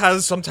like this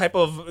has some type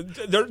of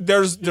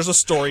there's a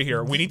story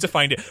here. We need to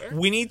find it.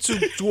 We need to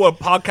do a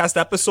podcast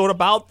episode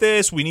about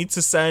this. We need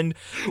to send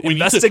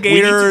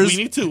investigators.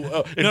 We need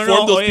to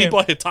inform those people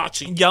at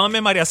Hitachi.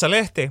 Llámame María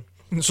Celeste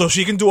so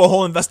she can do a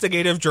whole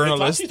investigative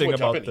journalist Hitachi's thing what,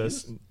 about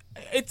Japanese? this.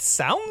 It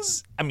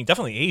sounds, I mean,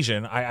 definitely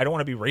Asian. I don't want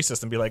to be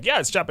racist and be like, yeah,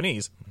 it's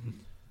Japanese.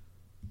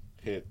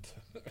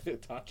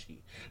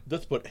 Hitachi.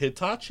 Let's put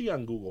Hitachi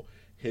on Google.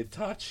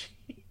 Hitachi.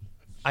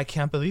 I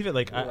can't believe it.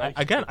 Like,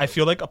 I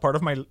feel like a part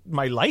of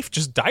my life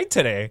just died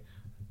today.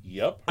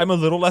 Yep. I'm a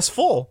little less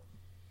full.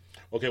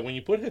 Okay, when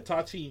you put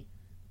Hitachi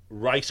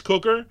rice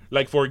cooker,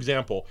 like for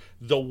example,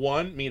 the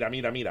one,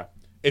 mira.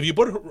 If you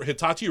put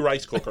Hitachi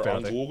rice cooker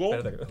on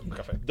Google,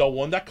 the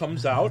one that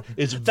comes out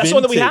is That's vintage. the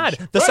one that we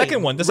had. The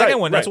second one. The second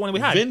one. That's the one we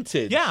had.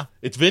 Vintage. Yeah.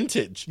 It's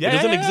vintage. Yeah, it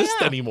doesn't yeah, exist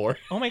yeah. anymore.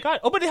 Oh my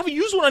God. Oh, but they have a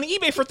used one on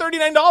eBay for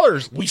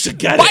 $39. We should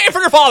get Buy it for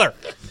your father.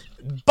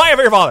 Buy it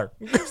for your father.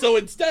 So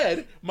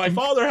instead, my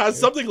father has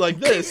something like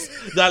this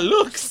that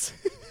looks...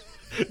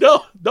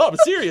 No, I'm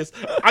serious.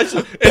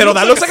 Pero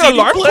that looks like an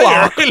alarm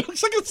clock. It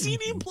looks like a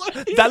CD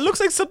player. That looks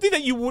like something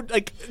that you would,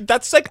 like,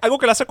 that's like algo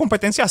que le hace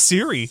competencia a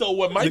Siri. So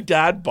when my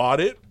dad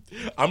bought it,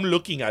 I'm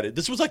looking at it.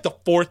 This was like the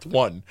fourth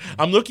one.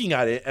 I'm looking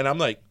at it and I'm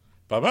like,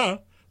 Papá,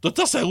 ¿tú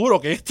estás seguro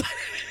que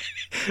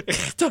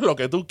esto es lo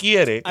que tú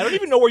quieres? I don't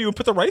even know where you would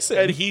put the rice in.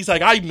 And he's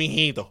like, ay,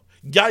 mijito,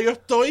 ya yo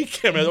estoy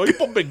que me doy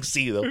por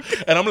vencido.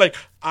 And I'm like,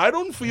 I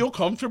don't feel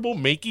comfortable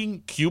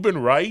making Cuban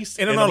rice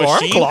in an a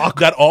alarm machine clock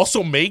that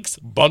also makes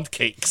bundt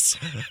cakes.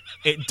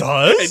 It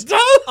does? It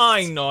does.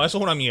 Ay, no, eso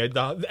es una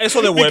mierda.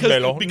 Eso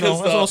devuélvelo.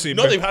 Because, no, eso no sirve.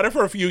 no, they've had it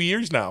for a few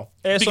years now.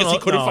 Eso Because no, he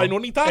couldn't no. find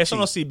un Hitachi. Eso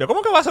no sirve.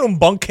 ¿Cómo que va a ser un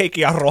bun cake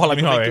y arroz a la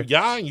misma vez?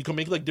 Yeah, and you can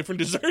make like different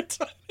desserts.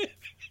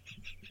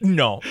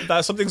 No,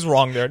 something's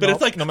wrong there. But no,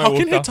 it's like, no me how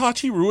gusta. can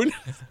Hitachi ruin?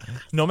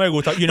 No me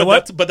gusta. You know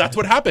what? But that's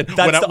what happened.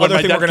 That's the other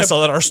thing we're going to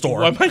sell at our store.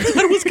 When my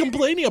dad was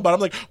complaining about it, I'm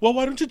like, well,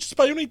 why don't you just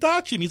buy un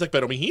Hitachi? And he's like,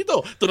 pero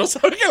mijito, tú no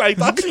sabes que la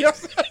Hitachi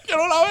que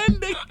no la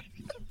venden.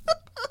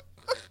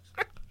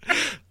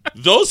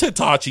 Those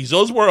Hitachis,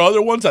 those were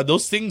other ones that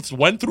those things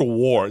went through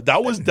war.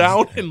 That was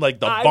down in like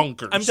the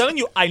bunkers. I'm telling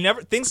you,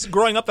 things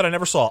growing up that I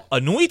never saw. A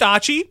new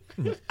Hitachi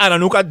and a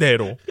new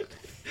Caldero.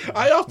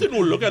 I often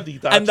will look at the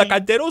Hitachi. And the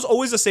Caldero is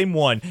always the same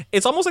one.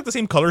 It's almost like the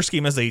same color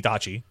scheme as the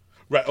Hitachi.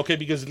 Right, okay,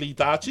 because the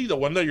Hitachi, the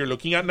one that you're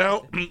looking at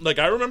now, like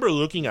I remember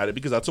looking at it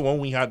because that's the one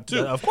we had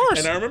too. Of course.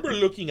 And I remember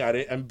looking at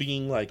it and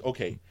being like,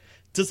 okay,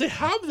 does it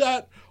have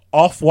that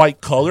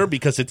off-white color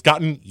because it's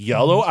gotten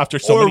yellow after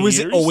so many years? Or was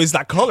it always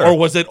that color? Or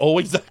was it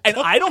always that And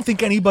I don't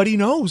think anybody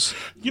knows.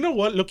 You know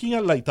what? Looking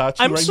at Hitachi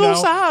I'm right so now,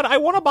 sad. I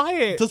want to buy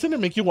it. doesn't it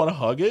make you want to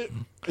hug it?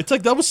 It's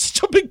like that was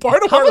such a big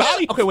part of our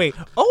life. Okay, wait.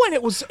 Oh, and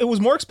it was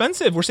more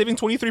expensive. We're saving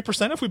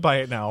 23% if we buy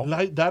it now.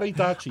 Like that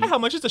Hitachi. How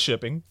much is the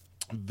shipping?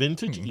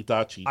 Vintage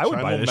Hitachi. I would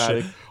buy this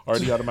shit.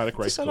 Already automatic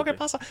rice So lo que cooker.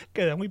 pasa?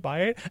 Que then we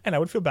buy it, and I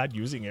would feel bad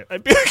using it.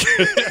 I'd be like,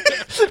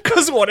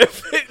 because what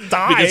if it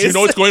dies? Because you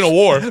know it's going to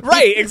war.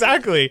 Right,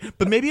 exactly.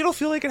 But maybe it'll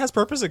feel like it has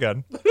purpose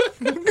again.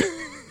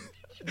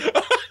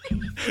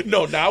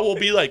 No, now we'll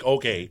be like,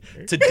 okay,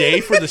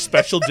 today for the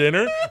special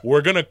dinner,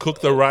 we're going to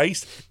cook the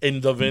rice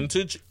in the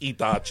vintage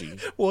Hitachi.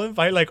 We'll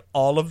invite like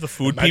all of the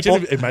food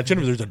people. Imagine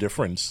if there's a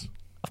difference.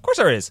 Of course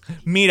there is.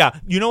 Mira,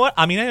 you know what?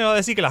 A mí me iba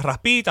a decir que la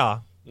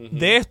raspita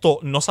de esto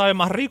no sabe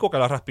más rico que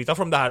la raspita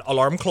from that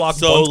alarm clock.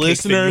 So, bundt cake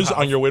thing you listeners, have.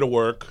 on your way to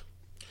work,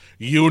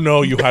 you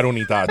know you had an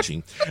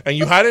Hitachi. And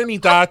you had an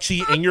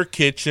Hitachi in your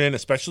kitchen,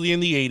 especially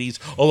in the 80s,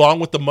 along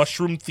with the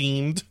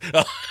mushroom-themed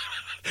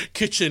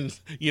kitchen,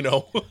 you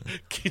know,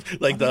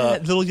 like the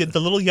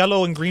little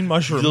yellow and green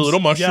mushrooms. the little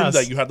mushrooms Yes.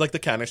 that you had like the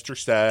canister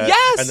set.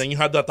 Yes! And then you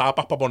had the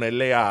tapas para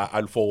ponerle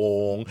al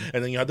fogón.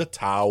 And then you had the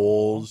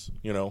towels,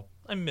 you know.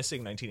 I'm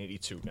missing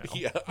 1982 now.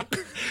 Yeah.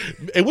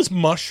 It was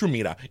mushroom,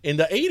 mira. In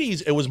the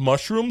 80s, it was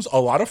mushrooms, a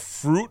lot of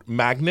fruit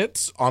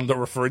magnets on the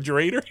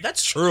refrigerator.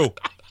 That's true.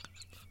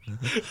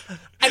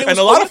 And, And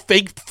a lot of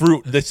fake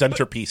fruit, the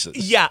centerpieces.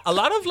 Yeah, a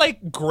lot of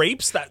like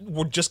grapes that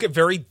would just get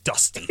very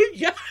dusty.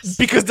 Yes.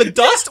 Because the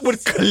dust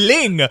would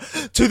cling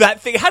to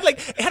that thing. It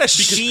had a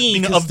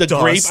sheen because of the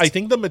dust. grape, I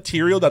think the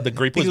material that the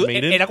grape was Because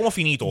made in. era como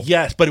finito.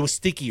 Yes, but it was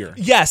stickier.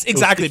 Yes,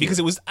 exactly. stickier. Because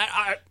it was.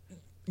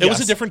 It was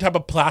a different type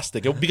of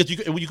plastic because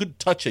you could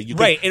touch it. You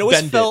could Right. It always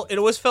bend felt. It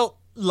always felt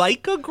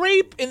like a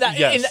grape in that.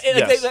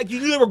 Yes, Like you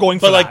knew they were going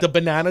for But like that. the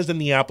bananas and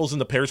the apples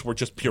and the pears were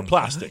just pure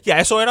plastic. Yeah,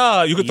 eso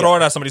era. You could throw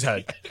it at somebody's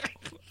head.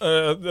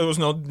 There was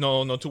no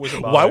two ways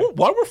about it.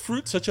 Why were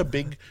fruit such a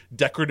big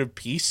decorative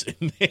piece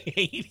in the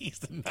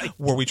 80s and 90s?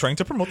 Were we trying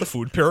to promote the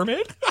food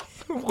pyramid?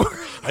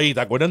 Hey,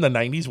 that one in the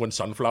 90s when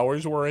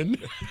sunflowers were in.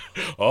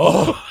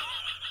 Oh.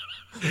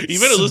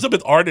 Even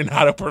Elizabeth Arden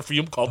had a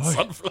perfume called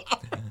Sunflower.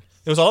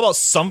 It was all about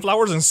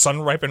sunflowers and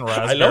sun-ripened I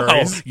raspberries. love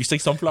how you say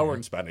sunflower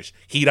in Spanish.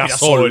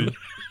 Girasol.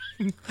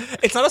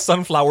 It's not a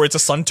sunflower, it's a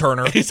sun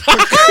turner. It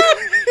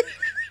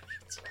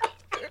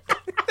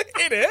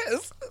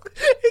is.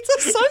 It's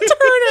a sun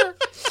turner.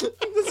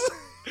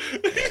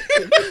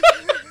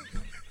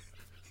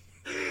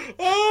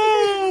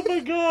 Oh my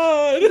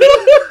god.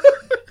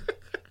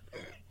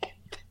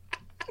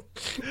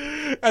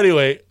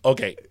 Anyway,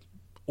 okay.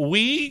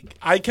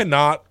 I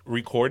cannot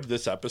record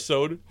this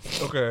episode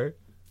Okay.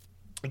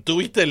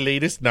 doing the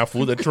latest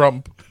Nafu de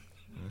Trump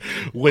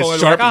with Con el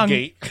Sharpie huracán.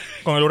 Gate.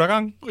 Con el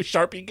huracán. With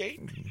Sharpie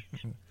Gate.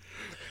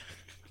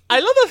 I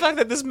love the fact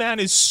that this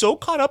man is so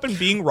caught up in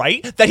being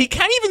right that he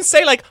can't even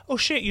say like, "Oh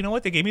shit, you know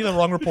what? They gave me the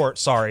wrong report.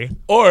 Sorry."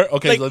 Or,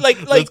 okay,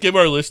 Like- let's give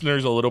our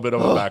listeners a little bit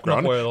of a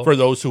background no puedo. for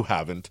those who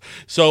haven't.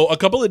 So, a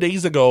couple of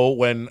days ago,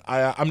 when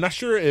I'm not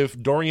sure if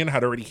Dorian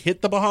had already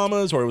hit the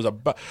Bahamas or it was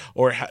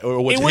or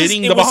was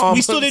hitting the Bahamas.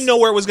 We still didn't know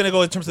where it was going to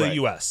go in terms of Right. the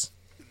U.S.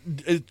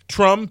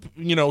 Trump,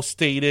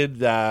 stated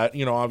that,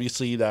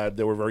 obviously that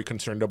they were very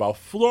concerned about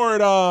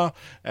Florida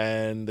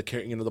and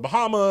the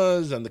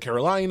Bahamas and the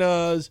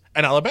Carolinas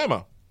and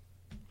Alabama.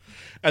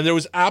 And there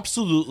was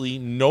absolutely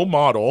no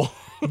model.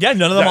 Yeah,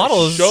 none of the that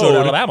models showed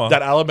Alabama.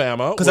 That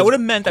Alabama, Because that would have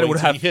meant that it would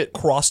going to have be hit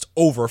crossed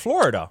over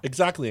Florida.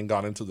 exactly and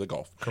gone into the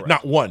Gulf. Correct.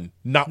 Not one.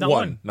 No.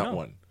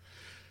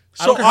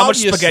 So I don't care how much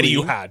obviously, spaghetti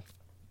you had.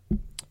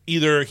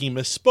 either he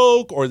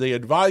misspoke or they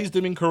advised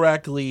him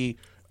incorrectly.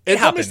 It's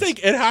a happens.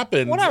 mistake. It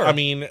happened. Whatever. I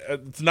mean,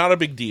 it's not a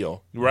big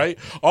deal, right?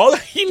 All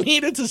that he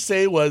needed to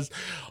say was,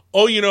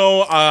 "Oh,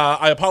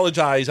 I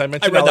apologize. I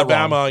mentioned read that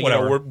Alabama. wrong.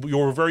 Whatever. We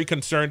were very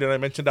concerned, and I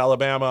mentioned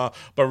Alabama,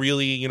 but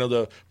really,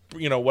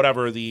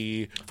 whatever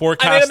the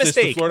forecast I made a is to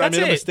mistake. Florida. That's I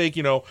made a it. mistake.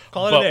 Call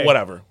it a but day.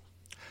 whatever."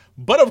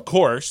 But of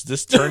course,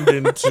 this turned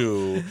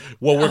into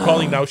what we're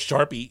calling now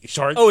Sharpie.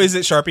 Oh, is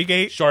it Sharpie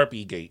Gate?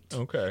 Sharpie Gate.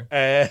 Okay.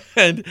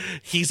 And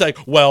he's like,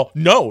 well,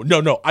 no,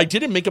 I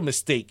didn't make a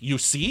mistake. You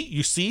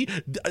see,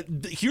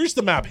 here's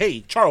the map.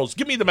 Hey, Charles,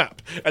 give me the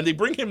map. And they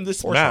bring him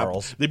this Poor map.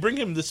 Charles. They bring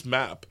him this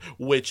map,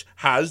 which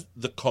has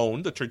the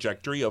cone, the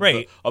trajectory of,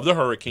 Right. the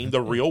hurricane, the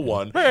real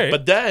one. Right.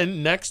 But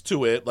then next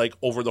to it, like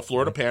over the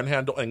Florida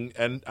Panhandle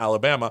and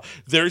Alabama,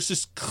 there's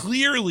this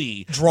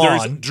clearly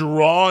drawn,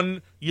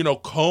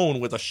 cone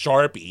with a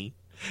Sharpie.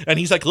 And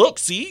he's like, look,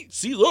 see,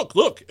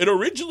 look. It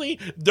originally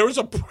there was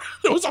a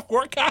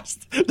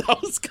forecast that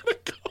was gonna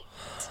go.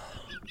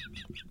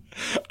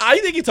 I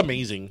think it's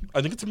amazing.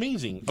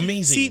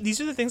 Amazing. See,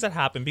 these are the things that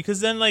happen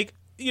because then, like,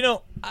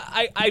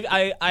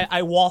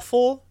 I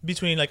waffle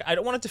between, like, I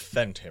don't want to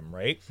defend him,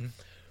 right?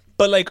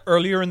 But like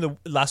earlier in the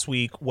last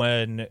week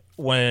when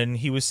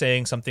he was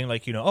saying something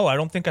like, I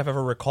don't think I've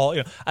ever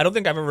I don't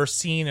think I've ever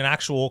seen an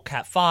actual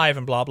Cat 5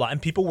 and blah blah,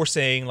 and people were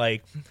saying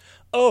like,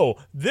 oh,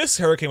 this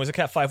hurricane was a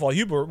Cat 5 while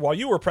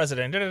you were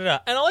president, da, da, da.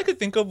 And all I could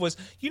think of was,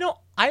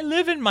 I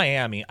live in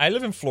Miami, I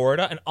live in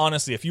Florida, and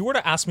honestly, if you were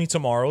to ask me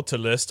tomorrow to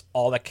list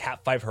all the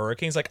Cat 5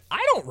 hurricanes, like, I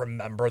don't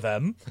remember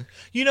them,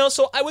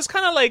 so I was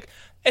kind of like,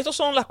 estos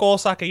son las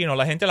cosas que,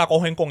 la gente la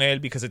cogen con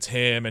él because it's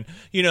him, and,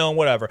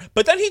 whatever.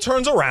 But then he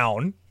turns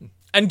around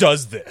and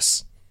does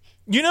this.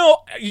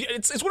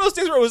 It's one of those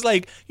things where it was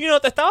like, te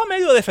estaba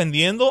medio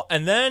defendiendo,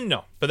 and then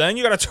no. But then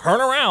you got to turn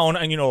around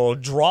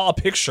and, draw a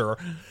picture.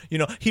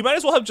 He might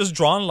as well have just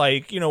drawn,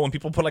 like, when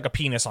people put, like, a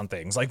penis on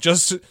things. Like,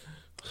 just...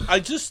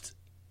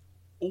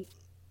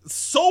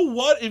 So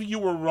what if you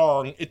were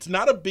wrong? It's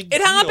not a big deal.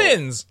 It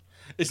happens!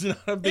 It's not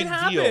a big It deal.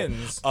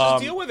 happens.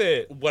 Just deal with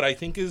it. What I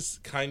think is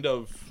kind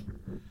of...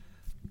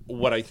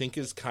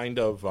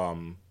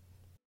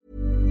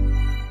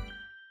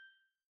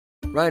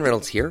 Ryan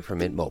Reynolds here from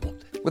Mint Mobile.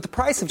 With the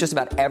price of just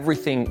about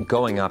everything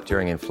going up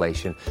during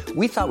inflation,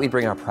 we thought we'd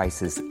bring our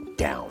prices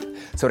down.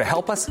 So to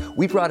help us,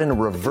 we brought in a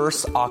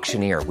reverse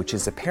auctioneer, which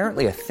is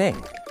apparently a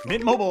thing.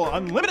 Mint Mobile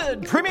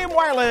Unlimited Premium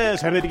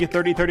Wireless. How to get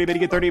 30, 30, bit to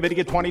get 30, bit to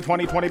get 20,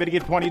 20, 20, bit to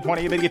get 20,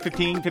 20, bit to get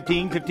 15,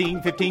 15,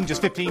 15, 15,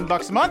 just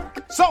 $15 a month?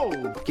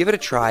 Sold! Give it a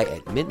try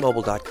at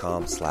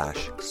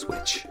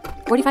mintmobile.com/switch.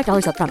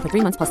 $45 up front for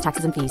 3 months plus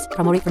taxes and fees.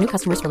 Promo rate for new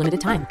customers for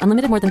limited time.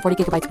 Unlimited more than 40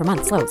 gigabytes per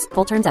month. Slows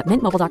full terms at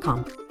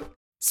mintmobile.com.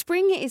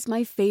 Spring is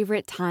my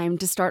favorite time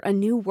to start a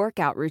new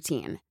workout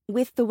routine.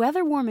 With the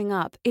weather warming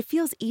up, it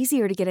feels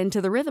easier to get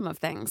into the rhythm of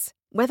things.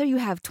 Whether you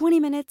have 20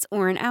 minutes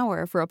or an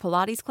hour for a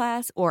Pilates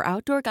class or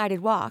outdoor guided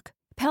walk,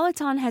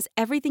 Peloton has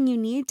everything you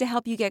need to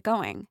help you get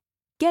going.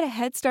 Get a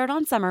head start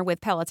on summer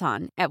with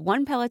Peloton at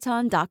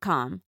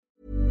onepeloton.com.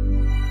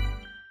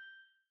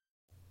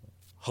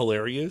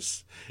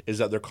 hilarious is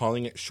that they're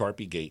calling it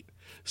Sharpie Gate.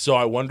 So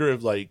I wonder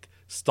if, like,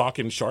 stock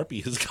in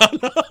Sharpie has gone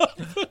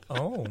up.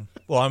 Oh,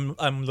 well,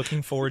 I'm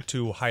looking forward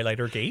to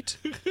Highlighter Gate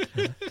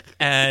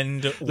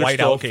and They're Whiteout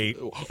still- Gate.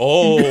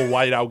 Oh,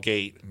 Whiteout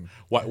Gate.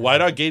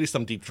 Whiteout Gate is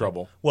some deep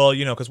trouble. Well,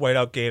 because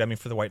Whiteout Gate, I mean,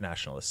 for the white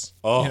nationalists.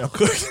 Oh.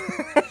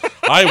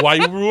 Why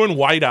you ruin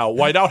Whiteout?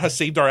 Whiteout has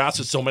saved our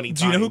asses so many times.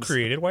 Do you know who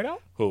created Whiteout?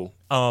 Who?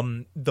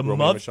 The Romeo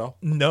mother. Michelle?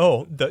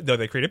 No,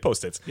 they created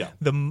Post-its. Yeah.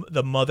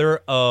 The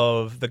mother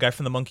of the guy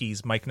from the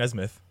Monkees, Mike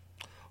Nesmith.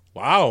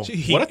 Wow.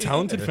 What a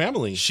talented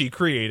family. She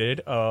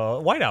created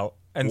Whiteout.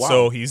 And Wow.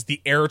 so he's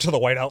the heir to the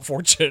Whiteout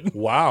fortune.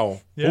 Wow.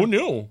 Yeah. Who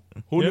knew?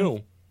 Who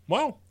knew?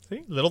 Wow.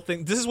 See? Little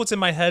thing. This is what's in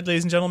my head,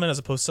 ladies and gentlemen, as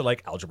opposed to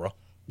like algebra.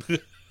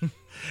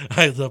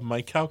 I love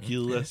my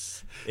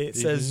calculus. It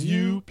says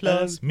you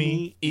plus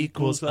me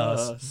equals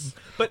us.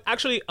 But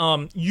actually,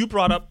 you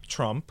brought up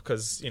Trump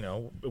because, it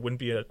wouldn't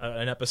be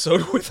an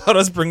episode without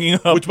us bringing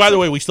up. Which, by the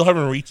way, we still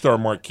haven't reached our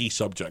marquee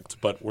subject,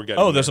 but we're getting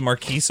Oh, there. there's a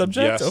marquee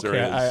subject? Yes, okay,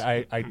 there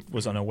is. I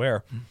was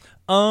unaware.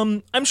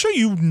 I'm sure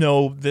you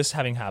know this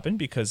having happened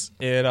because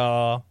it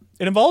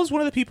involves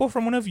one of the people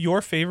from one of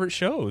your favorite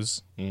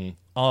shows,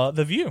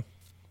 The View.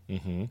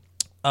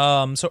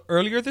 Mm-hmm. So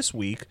earlier this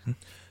week,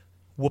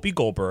 Whoopi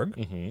Goldberg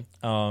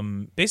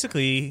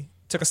basically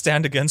took a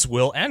stand against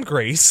Will and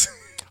Grace.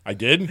 I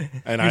did,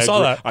 and You saw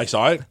agree, that. I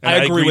saw it. And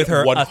I agree with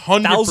her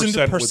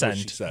 100% with what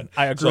she said.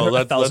 I agree So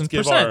with her let's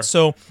give 1,000%. our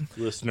So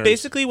listeners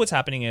basically, what's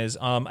happening is,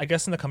 I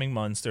guess in the coming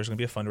months, there's going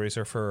to be a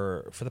fundraiser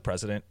for the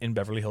president in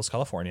Beverly Hills,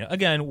 California.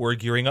 Again, we're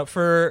gearing up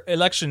for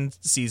election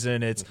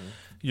season. It's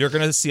you're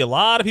going to see a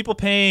lot of people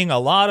paying a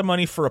lot of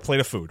money for a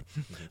plate of food.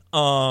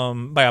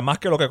 Vaya, más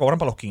que lo que cobran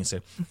para los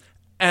 15.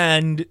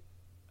 And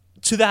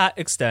to that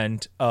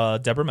extent,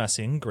 Deborah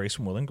Messing, Grace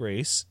from Will and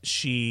Grace,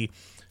 she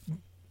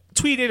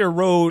tweeted or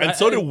wrote, And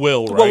so did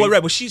Will, right? Well,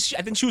 right. Well,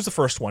 I think she was the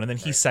first one, and then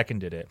he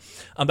seconded it.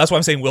 That's why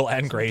I'm saying Will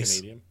and Grace.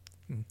 Canadian.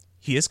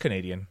 He is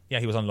Canadian. Yeah,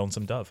 he was on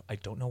Lonesome Dove. I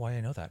don't know why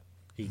I know that.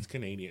 He's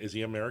Canadian. Is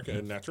he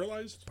American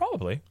naturalized?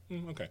 Probably.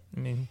 Okay.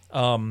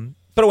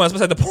 But it was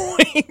beside the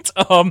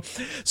point.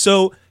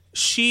 So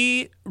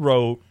she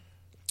wrote,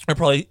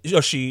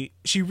 she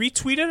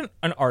retweeted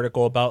an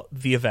article about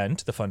the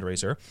event, the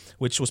fundraiser,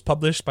 which was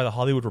published by the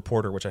Hollywood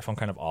Reporter, which I found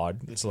kind of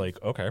odd. It's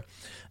like, okay.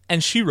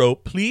 And she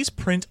wrote, "Please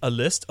print a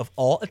list of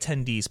all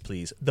attendees,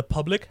 please. The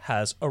public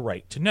has a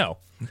right to know."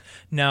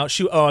 Now,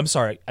 I'm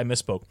sorry, I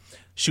misspoke.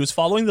 She was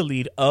following the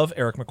lead of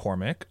Eric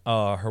McCormick,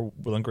 her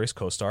Will and Grace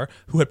co-star,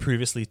 who had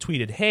previously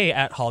tweeted, "Hey,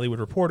 at Hollywood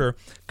Reporter,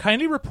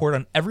 kindly report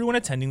on everyone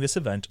attending this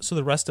event so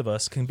the rest of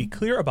us can be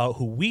clear about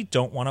who we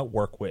don't want to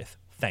work with.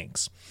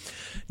 Thanks."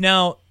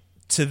 Now,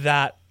 to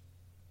that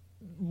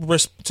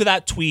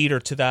tweet or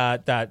to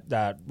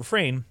that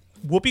refrain,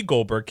 Whoopi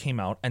Goldberg came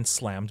out and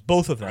slammed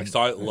both of them. I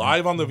saw it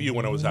live on The View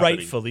when it was happening.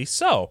 Rightfully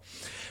so.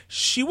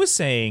 She was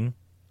saying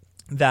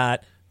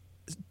that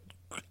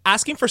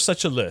asking for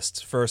such a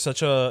list, for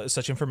such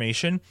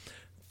information,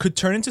 could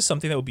turn into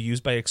something that would be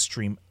used by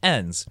extreme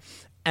ends,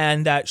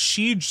 and that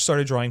she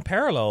started drawing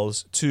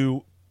parallels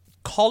to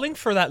calling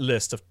for that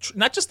list of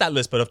not just that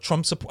list, but of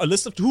Trump, a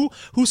list of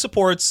who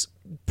supports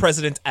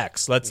President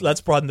X. Let's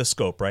broaden the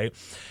scope, right?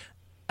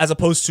 As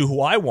opposed to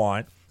who I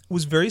want.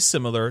 Was very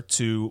similar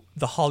to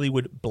the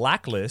Hollywood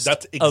blacklist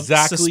That's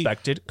exactly of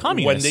suspected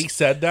communists. When they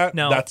said that,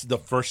 Now, that's the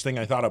first thing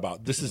I thought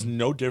about. This is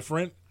no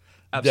different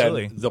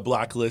Absolutely. than the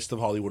blacklist of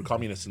Hollywood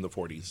communists in the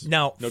 40s.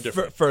 Now, no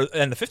different.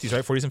 And the 50s,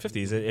 right? 40s and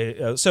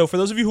 50s. So for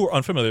those of you who are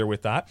unfamiliar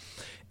with that,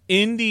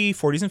 in the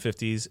 40s and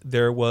 50s,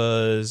 there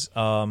was,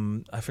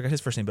 I forget his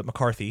first name, but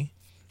McCarthy.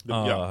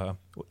 Yeah.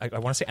 I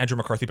want to say Andrew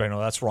McCarthy, but I know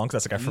that's wrong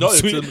because that's a guy from No, it's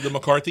Sweden. the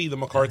McCarthy, the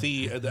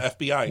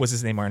FBI. Was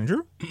his name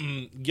Andrew?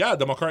 Yeah,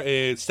 the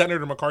McCarthy,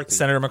 Senator McCarthy.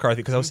 Senator McCarthy,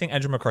 because I was saying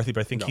Andrew McCarthy,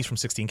 but I think he's from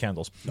 16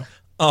 Candles.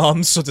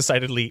 So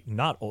decidedly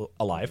not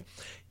alive.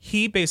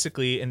 He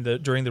basically,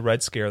 during the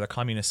Red Scare, the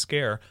Communist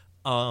Scare,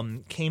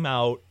 came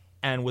out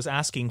and was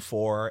asking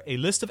for a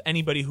list of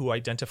anybody who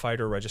identified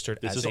or registered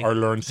This as is our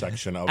learn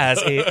section of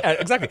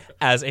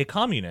as a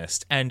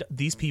communist, and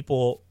these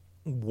people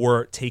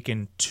were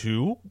taken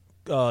to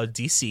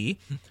DC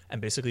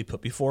and basically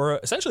put before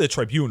essentially a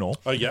tribunal.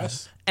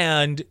 Yes.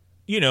 And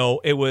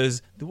it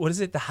was, what is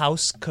it? The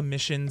House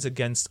Commissions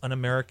Against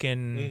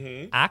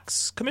Un-American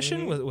Acts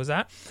Commission was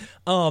that?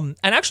 And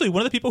actually, one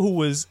of the people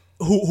who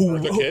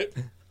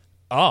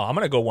I'm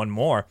gonna go one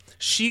more.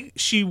 She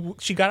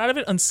got out of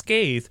it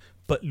unscathed,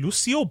 but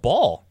Lucille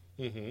Ball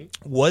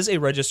was a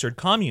registered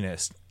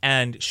communist,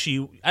 and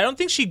I don't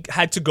think she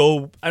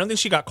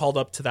got called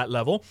up to that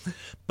level,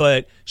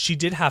 but she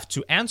did have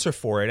to answer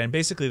for it. And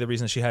basically the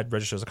reason she had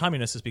registered as a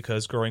communist is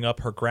because growing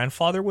up her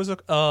grandfather was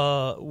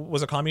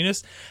a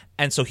communist,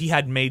 and so he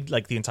had made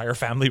like the entire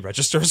family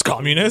register as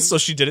communist, so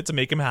she did it to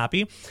make him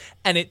happy.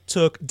 And it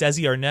took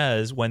Desi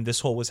Arnaz, when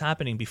this whole was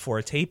happening before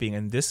a taping,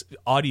 and this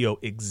audio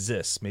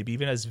exists, maybe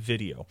even as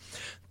video,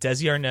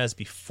 Desi Arnaz,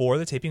 before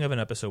the taping of an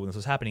episode when this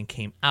was happening,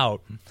 came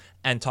out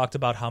and talked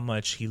about how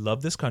much he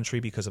loved this country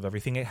because of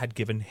everything it had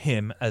given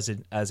him as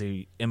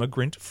a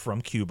immigrant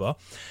from Cuba.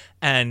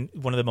 And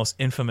one of the most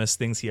infamous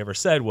things he ever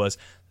said was,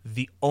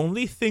 "The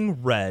only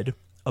thing red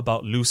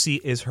about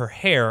Lucy is her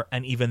hair,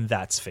 and even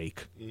that's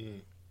fake."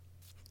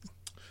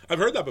 I've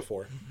heard that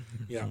before.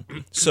 Yeah.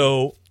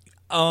 So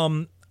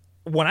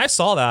when I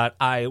saw that,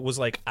 I was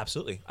like,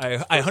 absolutely. I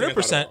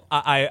 100%.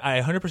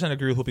 I 100%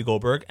 agree with Whoopi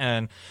Goldberg.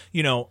 And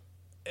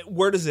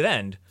where does it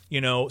end?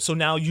 So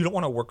now you don't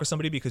want to work with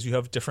somebody because you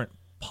have different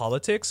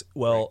politics.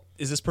 Well,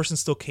 is this person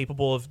still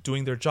capable of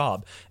doing their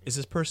job? Is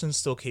this person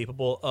still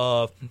capable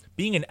of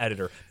being an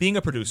editor, being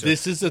a producer?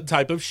 This is the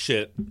type of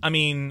shit. I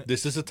mean,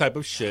 this is the type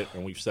of shit,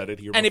 and we've said it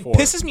here and before. And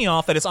it pisses me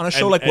off that it's on a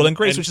show like Will and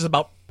Grace, which is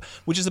about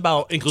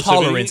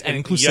tolerance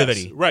and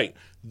inclusivity. Yes, right.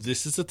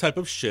 This is the type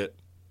of shit,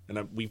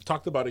 and we've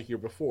talked about it here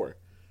before,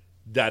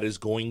 that is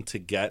going to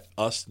get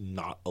us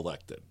not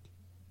elected,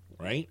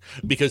 right?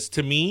 Because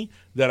to me,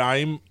 that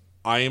I'm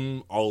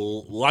a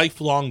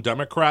lifelong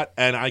Democrat,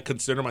 and I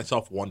consider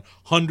myself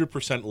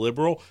 100%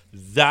 liberal.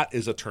 That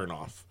is a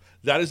turnoff.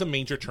 That is a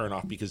major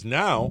turnoff, because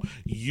now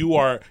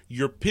you're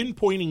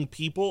pinpointing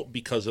people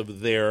because of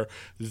their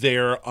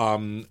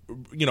whatever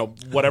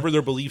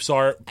their beliefs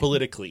are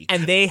politically,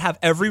 and they have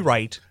every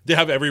right. They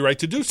have every right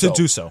to do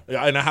so.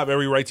 And I have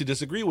every right to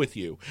disagree with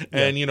you.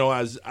 Yeah. And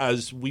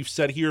as we've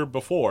said here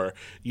before,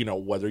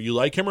 whether you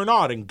like him or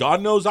not, and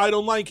God knows I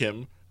don't like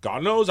him.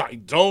 God knows I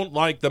don't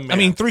like the man. I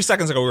mean, 3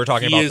 seconds ago we were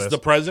talking about this. He is the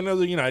president of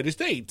the United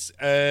States.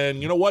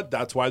 And you know what?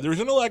 That's why there's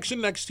an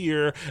election next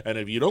year. And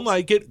if you don't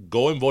like it,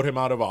 go and vote him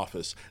out of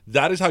office.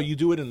 That is how you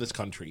do it in this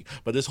country.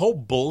 But this whole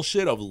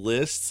bullshit of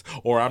lists,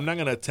 or I'm not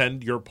going to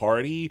attend your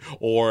party,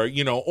 or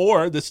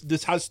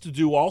this has to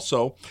do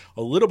also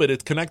a little bit.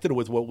 It's connected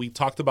with what we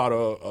talked about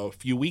a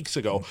few weeks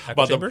ago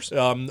about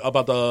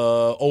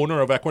the owner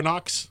of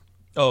Equinox.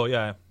 Oh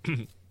yeah,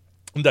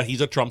 that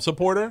he's a Trump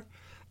supporter.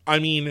 I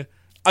mean,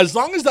 as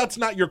long as that's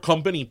not your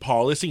company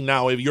policy.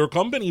 Now, if your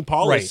company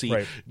policy,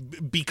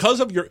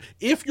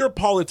 if your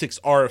politics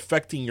are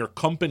affecting your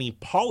company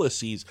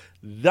policies,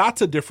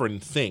 that's a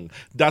different thing.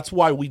 That's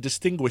why we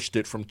distinguished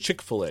it from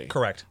Chick-fil-A.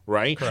 Correct.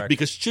 Right? Correct.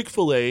 Because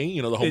Chick-fil-A,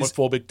 the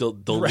homophobic,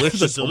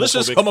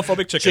 delicious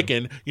homophobic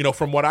chicken.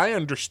 From what I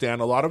understand,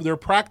 a lot of their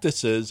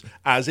practices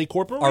as a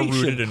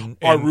corporation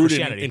are rooted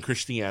Christianity. in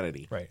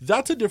Christianity. Right.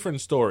 That's a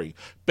different story.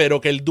 Pero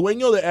que el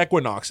dueño de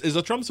Equinox is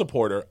a Trump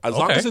supporter, as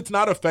long as it's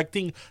not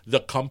affecting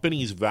the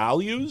company's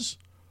values,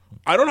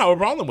 I don't have a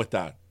problem with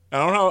that.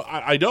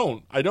 I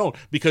don't,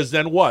 because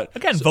then what?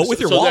 Again, vote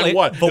with your wallet. Then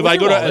what? Vote if with I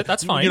go your to, wallet,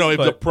 that's fine. If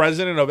the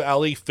president of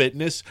LA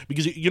Fitness,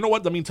 because you know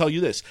what? Let me tell you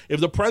this: if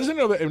the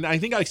president of, and I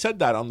think I said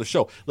that on the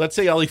show. Let's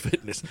say LA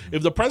Fitness.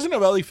 If the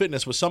president of LA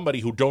Fitness was somebody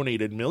who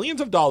donated millions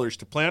of dollars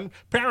to Planned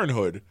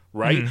Parenthood,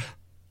 right? Mm-hmm.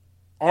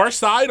 Our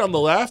side on the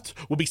left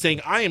will be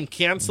saying, I am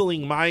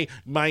canceling my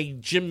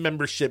gym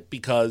membership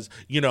because,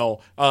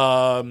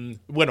 I'm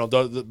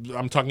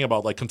talking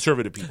about like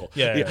conservative people.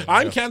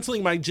 I'm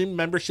canceling my gym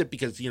membership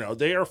because,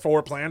 they are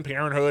for Planned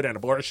Parenthood and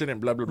abortion and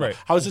blah, blah, blah. Right.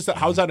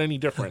 How's that any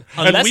different?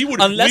 We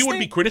would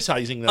be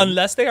criticizing them.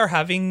 Unless they are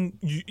having,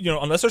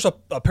 unless there's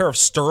a pair of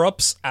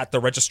stirrups at the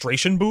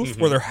registration booth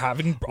where they're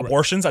having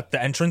abortions at the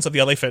entrance of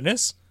the LA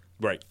Fitness.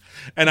 Right.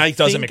 And I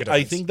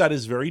think that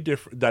is very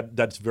different.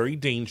 That's very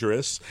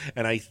dangerous.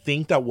 And I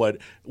think that what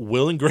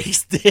Will and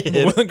Grace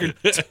did,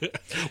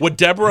 what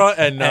Deborah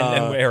and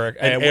Eric,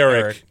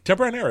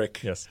 Deborah and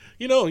Eric, yes,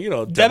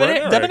 Deb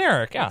and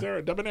Eric,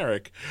 yeah, Deb and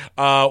Eric.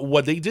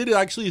 What they did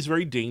actually is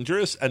very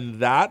dangerous,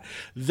 and that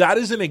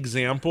is an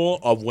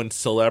example of when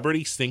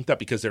celebrities think that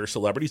because they're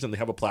celebrities and they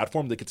have a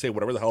platform, they could say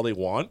whatever the hell they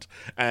want,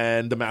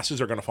 and the masses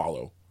are going to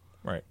follow.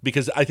 Right.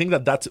 Because I think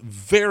that's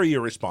very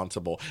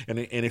irresponsible. And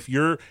if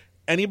you're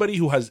anybody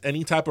who has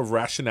any type of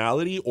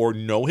rationality or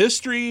know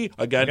history,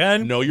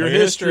 again know your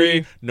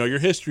history,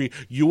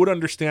 you would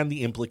understand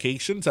the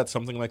implications that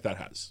something like that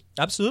has.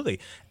 Absolutely.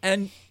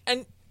 And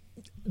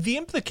the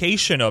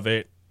implication of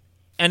it,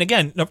 and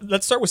again,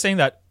 let's start with saying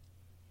that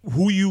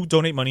who you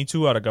donate money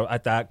to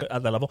at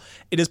that level,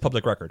 it is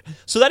public record.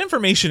 So that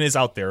information is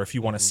out there if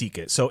you want to seek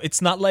it. So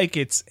it's not like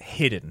it's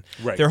hidden.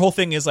 Right. Their whole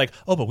thing is like,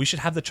 but we should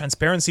have the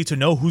transparency to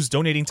know who's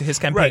donating to his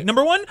campaign. Right.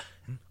 Number one,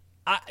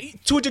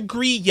 to a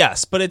degree,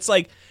 yes, but it's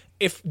like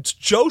if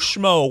Joe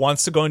Schmo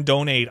wants to go and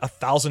donate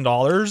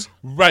 $1,000,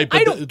 right?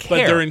 But I don't care.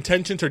 But their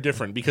intentions are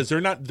different because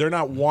they're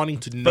not wanting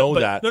to know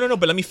that. No.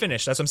 But let me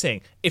finish. That's what I'm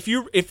saying.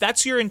 If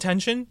that's your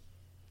intention,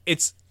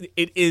 it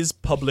is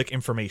public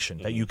information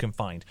that you can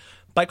find.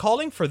 By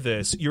calling for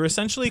this, you're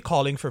essentially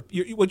calling for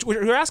what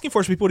you're asking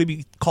for is people to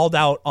be called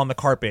out on the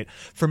carpet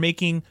for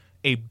making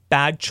a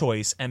bad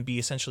choice and be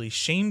essentially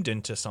shamed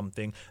into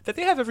something that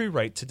they have every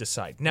right to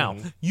decide. Now,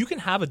 you can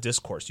have a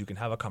discourse, you can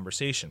have a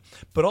conversation,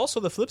 but also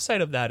the flip side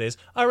of that is,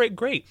 all right,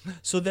 great.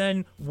 So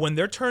then when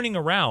they're turning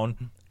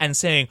around and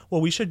saying, well,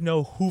 we should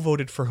know who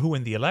voted for who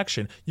in the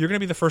election, you're going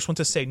to be the first one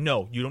to say,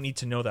 no, you don't need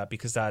to know that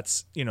because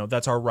that's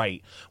our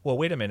right. Well,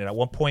 wait a minute. At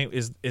what point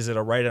is it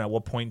a right, and at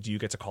what point do you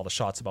get to call the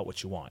shots about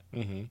what you want?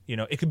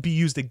 Mm-hmm. It could be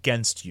used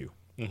against you.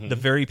 Mm-hmm. The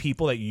very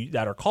people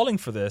that are calling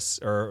for this,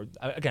 or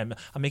again,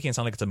 I'm making it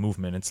sound like it's a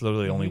movement. It's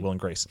literally only Will and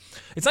Grace.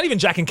 It's not even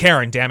Jack and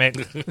Karen, damn it.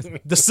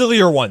 The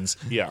sillier ones.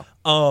 Yeah.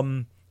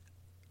 Who's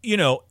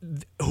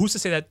to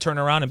say that turn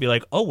around and be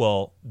like, oh,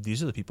 well,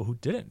 these are the people who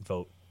didn't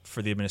vote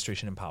for the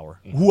administration in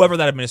power, whoever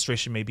that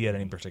administration may be at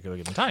any particular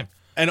given time.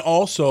 And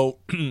also,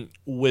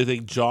 with a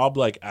job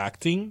like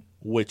acting,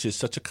 which is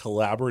such a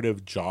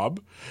collaborative job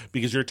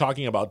because you're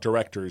talking about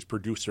directors,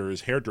 producers,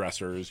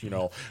 hairdressers,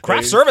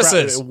 craft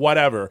services,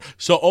 whatever.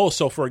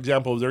 So for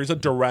example, there's a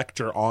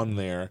director on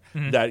there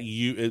that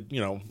you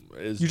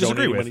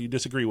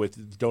disagree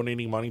with,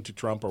 donating money to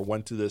Trump or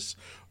went to this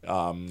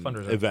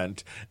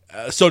event.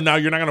 So now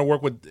you're not going to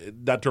work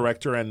with that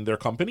director and their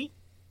company,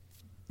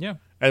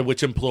 and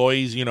which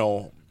employs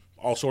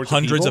all sorts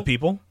hundreds of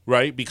people,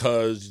 right?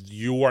 Because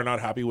you are not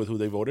happy with who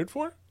they voted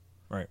for,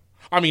 right?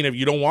 I mean, if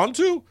you don't want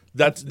to,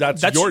 that's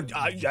your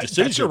decision.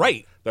 That's your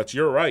right. That's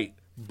your right.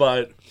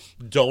 But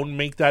don't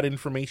make that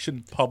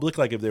information public,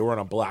 like if they were on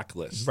a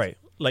blacklist, right?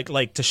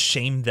 Like to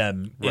shame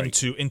them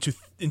into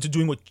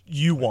doing what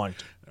you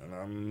want.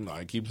 And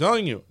I keep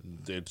telling you,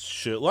 it's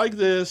shit like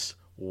this.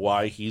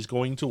 Why he's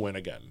going to win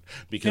again?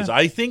 Because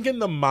I think in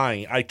the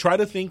mind, I try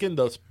to think in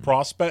the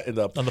prospect, in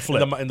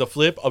the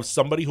flip of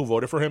somebody who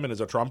voted for him and is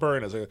a Trumper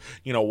and is a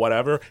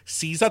whatever,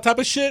 sees that type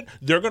of shit.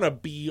 They're gonna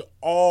be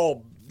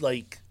all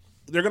like.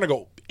 They're going to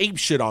go ape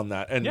shit on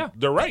that. And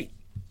they're right.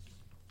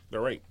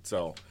 They're right.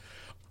 So,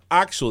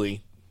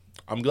 actually,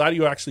 I'm glad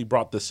you actually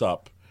brought this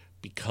up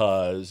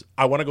because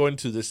I want to go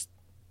into this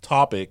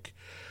topic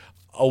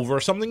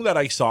over something that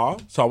I saw.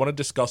 So, I want to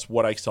discuss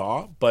what I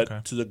saw,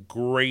 but to the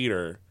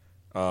greater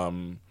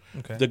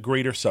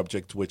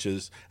subject, which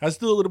has to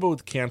do a little bit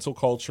with cancel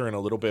culture and a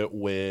little bit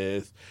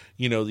with,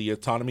 the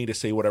autonomy to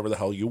say whatever the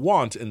hell you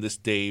want in this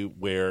day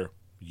where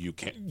you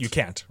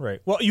can't. Right.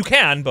 Well, you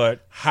can,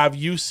 but... Have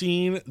you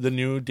seen the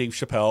new Dave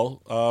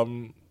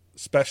Chappelle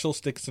special,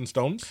 Sticks and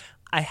Stones?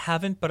 I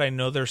haven't, but I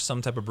know there's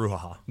some type of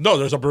brouhaha. No,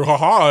 there's a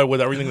brouhaha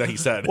with everything that he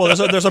said. Well,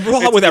 there's a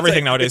brouhaha with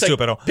everything nowadays, too,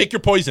 but... Pick your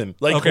poison.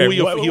 Like, who he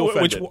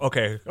offended.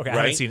 Okay, I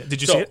haven't seen it.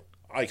 Did you see it?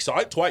 I saw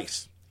it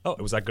twice. Oh,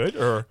 was that good?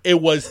 Or It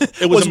was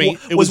amazing.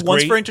 It was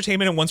once great. for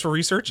entertainment and once for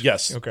research?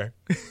 Yes. Okay.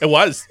 It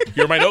was.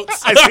 Here are my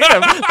notes. I see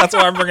them. That's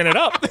why I'm bringing it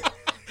up.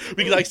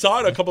 Because I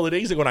saw it a couple of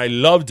days ago and I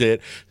loved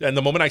it. And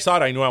the moment I saw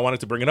it, I knew I wanted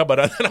to bring it up. But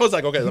then I was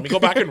like, okay, let me go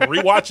back and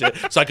rewatch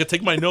it so I could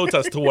take my notes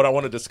as to what I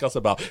want to discuss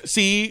about.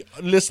 See,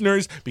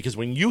 listeners, because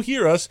when you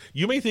hear us,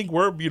 you may think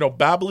we're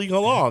babbling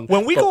along.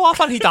 When we go off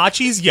on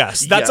Hitachis,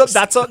 yes,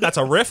 that's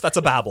a riff, that's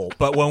a babble.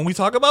 But when we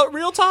talk about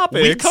real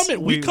topics,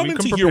 we come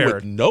into here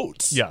with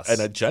notes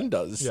and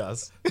agendas.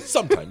 Yes,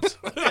 sometimes,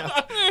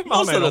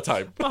 most of the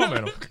time.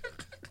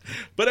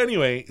 But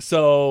anyway,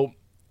 so.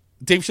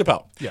 Dave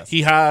Chappelle. Yes.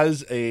 He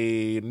has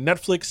a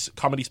Netflix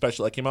comedy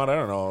special that came out, I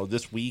don't know,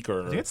 this week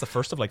or... I think it's the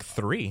first of like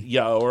 3.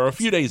 Yeah, or a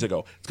few days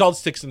ago. It's called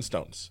Sticks and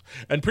Stones.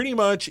 And pretty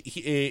much,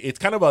 it's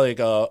kind of like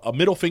a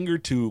middle finger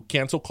to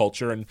cancel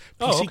culture and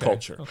PC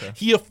culture. Okay.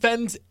 He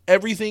offends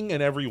everything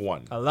and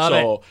everyone. I love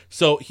it.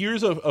 So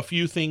here's a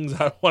few things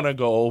I want to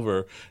go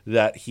over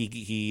that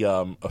he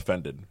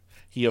offended.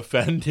 He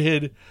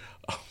offended...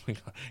 Oh my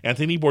God.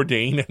 Anthony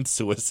Bourdain and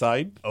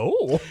suicide.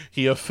 Oh.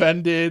 He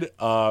offended,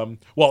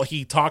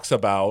 he talks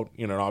about,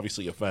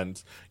 obviously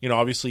offends,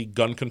 obviously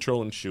gun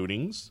control and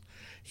shootings.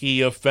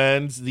 He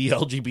offends the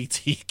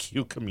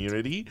LGBTQ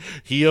community.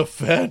 He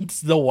offends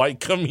the white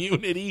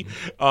community.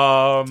 He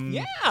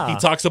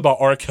talks about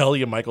R.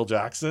 Kelly and Michael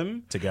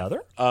Jackson.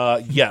 Together?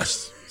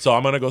 Yes. So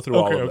I'm going to go through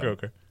all of them.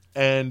 Okay.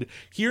 And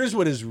here's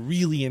what is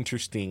really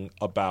interesting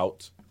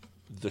about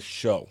the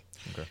show.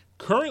 Okay.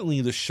 Currently,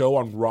 the show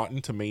on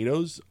Rotten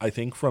Tomatoes, I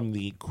think from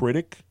the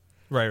critic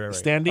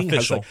standing,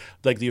 official. has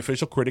like the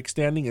official critic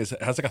standing has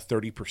like a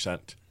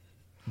 30%.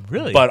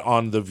 Really? But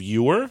on the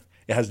viewer,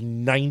 it has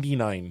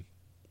 99.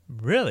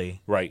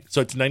 Really? Right.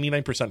 So it's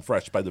 99%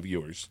 fresh by the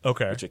viewers.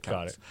 Okay. Which it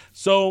counts. Got it.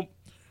 So,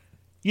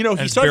 he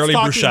starts barely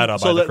talking. bruschetta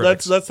So by the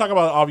critics. let's talk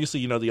about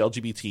obviously the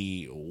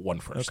LGBT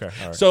one first. Okay.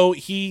 All right. So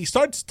he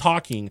starts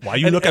talking. Why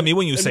you look at me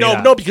when you say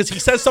that? No, because he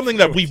says something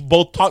that we've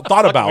both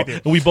thought about,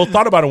 and we both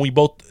thought about, and we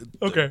both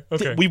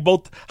we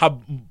both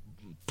have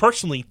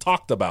personally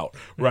talked about.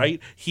 Right?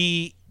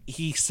 He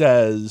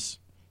says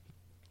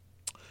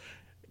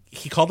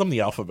he called them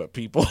the alphabet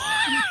people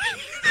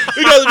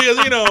because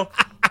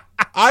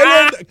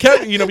I learned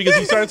Kevin, because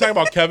he started talking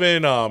about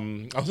Kevin. I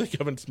was like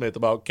Kevin Smith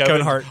about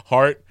Kevin Hart.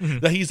 Mm-hmm.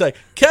 That he's like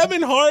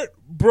Kevin Hart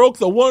broke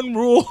the one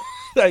rule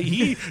that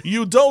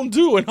you don't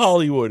do in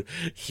Hollywood.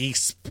 He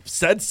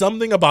said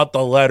something about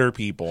the letter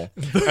people,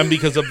 and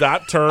because of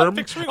that term,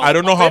 I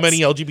don't know how many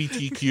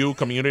LGBTQ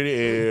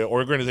community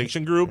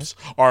organization groups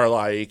are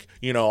like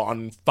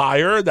on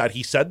fire that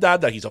he said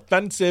that he's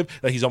offensive,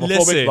 that he's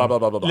homophobic, blah blah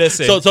blah blah blah.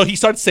 So he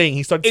starts saying,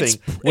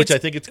 which I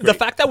think it's great. The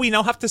fact that we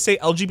now have to say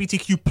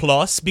LGBTQ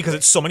plus because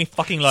it's so many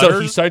fucking letters. So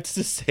he starts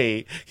to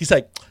say, he's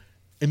like,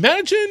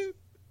 imagine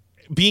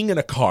being in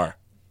a car.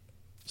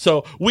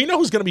 So we know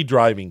who's going to be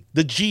driving.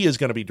 The G is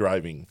going to be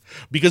driving.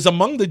 Because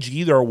among the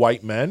G, there are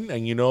white men.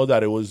 And you know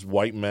that it was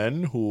white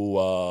men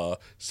who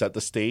set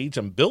the stage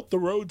and built the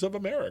roads of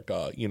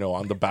America,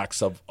 on the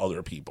backs of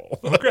other people.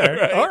 Okay.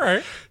 Right? All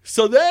right.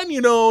 So then,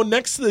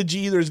 next to the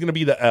G, there's going to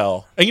be the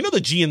L. And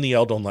the G and the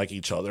L don't like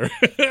each other.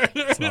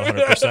 It's not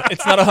 100%.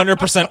 It's not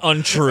 100%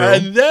 untrue.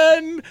 And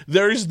then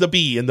there's the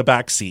B in the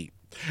back seat.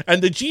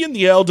 And the G and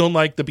the L don't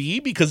like the B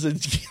because the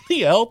G and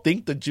the L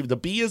think the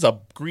B is a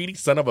greedy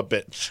son of a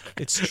bitch.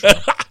 It's true.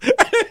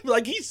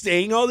 Like he's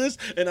saying all this,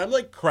 and I'm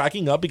like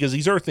cracking up because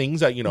these are things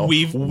that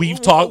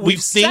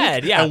we've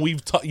said, yeah, and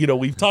we've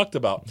talked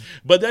about.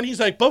 But then he's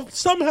like, but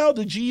somehow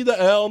the G, the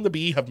L, and the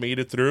B have made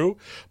it through.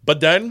 But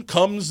then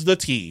comes the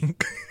T.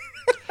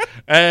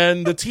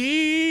 And the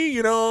T,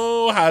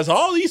 has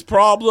all these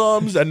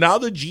problems, and now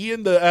the G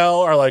and the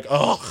L are like,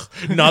 ugh,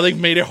 now they've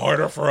made it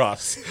harder for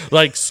us.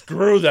 Like,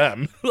 screw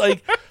them.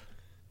 Like,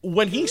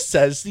 when he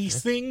says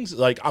these things,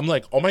 like, I'm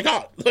like, oh my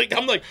God. Like,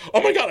 I'm like,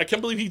 oh my God, I can't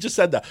believe he just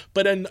said that.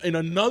 But in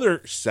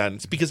another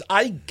sense, because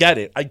I get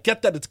it. I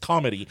get that it's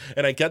comedy,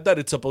 and I get that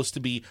it's supposed to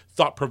be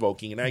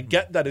thought-provoking, and I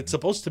get that it's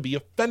supposed to be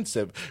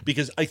offensive,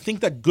 because I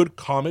think that good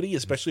comedy,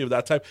 especially of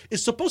that type,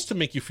 is supposed to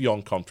make you feel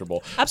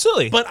uncomfortable.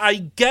 Absolutely. But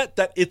I get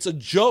that it's a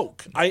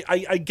joke.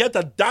 I get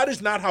that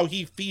is not how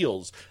he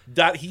feels,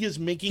 that he is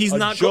making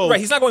a joke.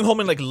 He's not going home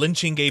and, like,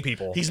 lynching gay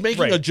people. He's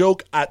making a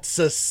joke at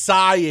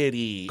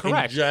society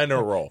in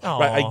general.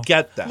 Right, I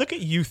get that. Look at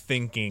you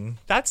thinking.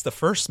 That's the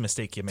first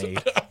mistake you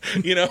made.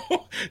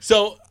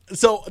 So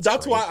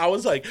that's why I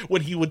was like,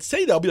 when he would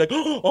say that, I'll be like,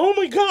 oh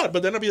my God.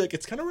 But then I'll be like,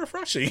 it's kind of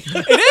refreshing.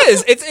 It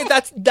is.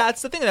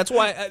 That's the thing. That's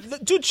why,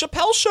 dude.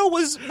 Chappelle's show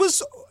was.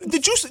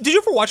 Did you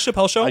ever watch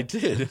Chappelle's show? I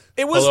did.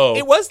 It was. Hello.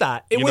 It was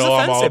that. It was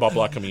offensive. I'm all about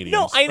black comedians.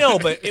 No, I know,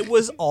 but it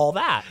was all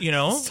that.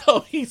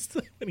 So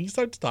when he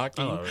starts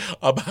talking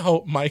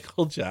about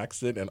Michael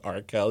Jackson and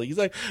R. Kelly, he's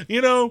like,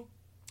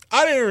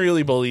 I didn't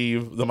really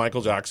believe the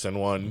Michael Jackson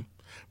one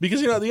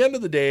because, at the end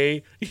of the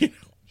day,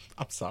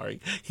 I'm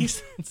sorry.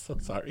 He's so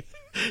sorry.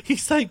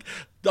 He's like,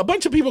 a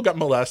bunch of people got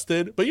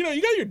molested, but, you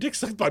got your dick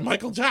sucked by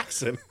Michael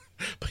Jackson.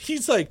 But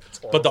he's like,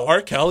 but the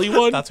R. Kelly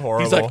one? That's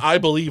horrible. He's like, I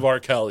believe R.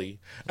 Kelly.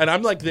 And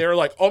I'm like, they're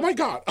like, oh my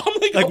God. I'm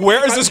like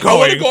where is this going? I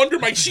want to go under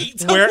my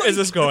sheets. Where is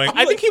this going?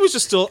 I think he was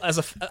just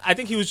I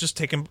think he was just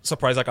taken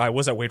surprise like I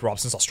was at Wade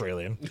Robson's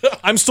Australian.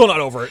 I'm still not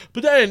over it.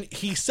 But then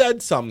he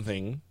said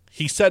something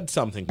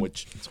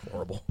which is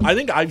horrible. I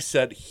think I've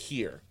said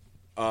here,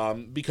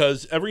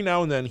 because every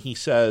now and then he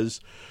says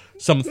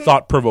some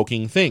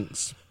thought-provoking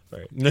things.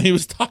 Right. He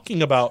was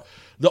talking about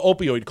the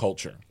opioid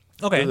culture.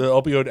 Okay. The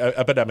opioid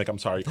epidemic,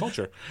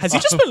 culture. Has he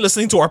just been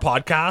listening to our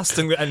podcast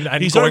and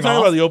he started talking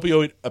off? about the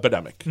opioid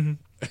epidemic.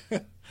 Mm-hmm.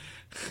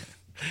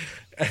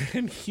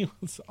 And he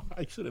was,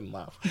 I shouldn't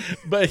laugh,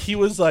 but he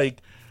was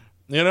like,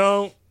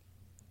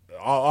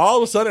 all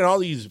of a sudden, all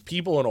these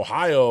people in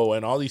Ohio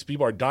and all these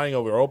people are dying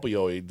over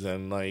opioids,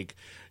 and like,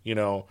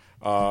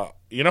 how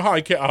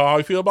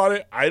I feel about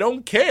it. I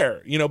don't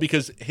care,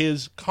 because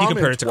his comment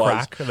compared it to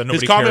crack.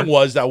 His comment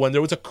was that when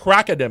there was a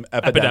crack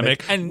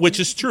epidemic, and which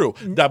is true,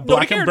 that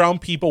black and brown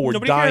people were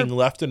dying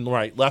left and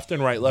right,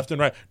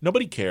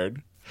 nobody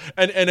cared.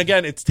 And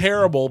again, it's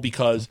terrible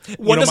because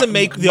one doesn't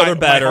make the other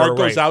better. My heart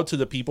goes out to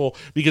the people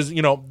because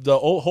the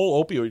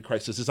whole opioid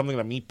crisis is something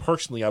that me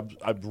personally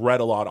I've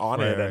read a lot on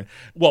it. And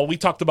well, we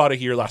talked about it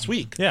here last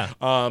week. Yeah.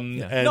 And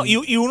no,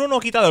 y uno no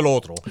quita del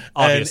otro.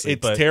 Obviously,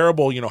 and it's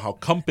terrible. How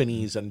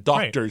companies and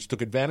doctors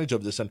took advantage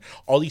of this, and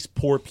all these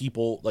poor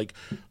people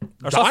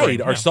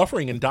are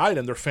suffering and died,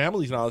 and their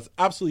families now. It's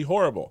absolutely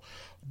horrible.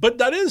 But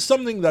that is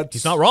something that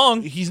he's not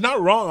wrong. He's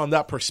not wrong on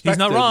that perspective.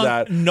 He's not wrong.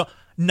 That, no.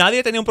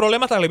 Nadie tenía un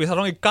problema hasta que le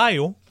pisaron el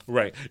callo.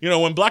 Right.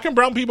 When black and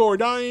brown people were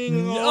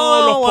dying,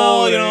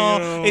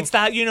 it's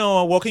that,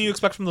 what can you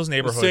expect from those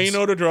neighborhoods? Say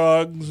no to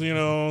drugs,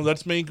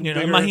 let's make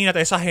bigger. Imagínate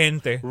esa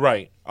gente.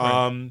 Right.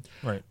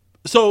 Right.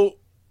 So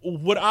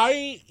what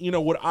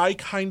I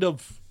kind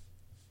of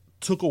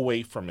took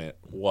away from it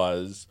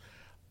was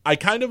I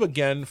kind of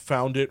again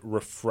found it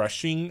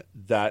refreshing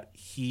that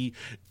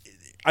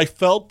I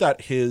felt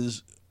that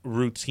his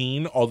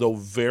routine, although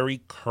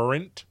very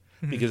current,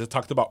 because it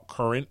talked about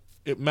current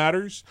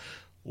matters,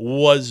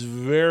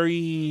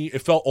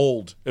 it felt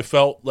old. It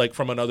felt like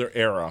from another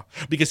era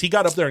because he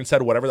got up there and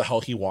said whatever the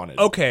hell he wanted.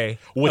 Okay.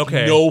 With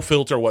no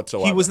filter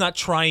whatsoever. He was not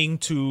trying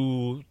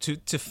to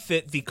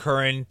fit the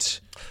current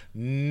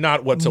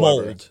not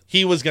whatsoever. mold.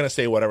 He was going to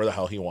say whatever the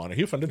hell he wanted.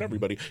 He offended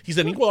everybody. He's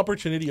an equal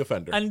opportunity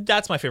offender. And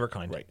that's my favorite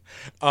kind. Right.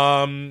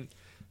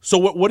 So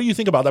what do you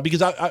think about that?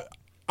 Because I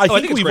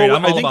think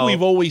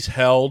we've always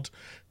held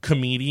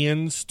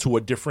comedians to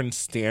a different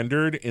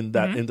standard in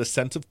that in the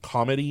sense of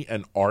comedy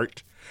and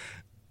art.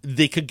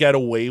 They could get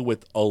away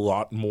with a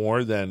lot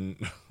more than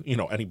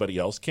anybody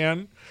else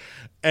can,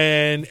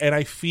 and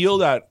I feel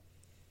that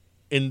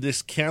in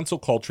this cancel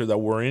culture that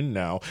we're in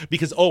now,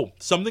 because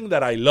something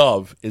that I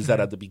love is that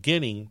at the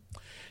beginning,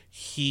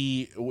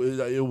 it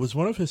was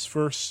one of his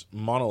first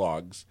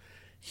monologues.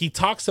 He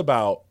talks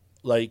about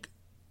like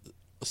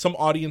some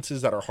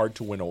audiences that are hard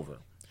to win over,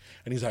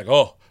 and he's like,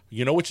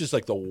 which is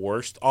like the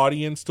worst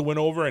audience to win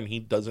over, and he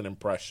does an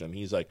impression.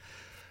 He's like,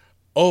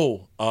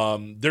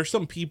 there's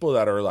some people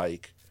that are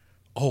like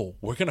oh,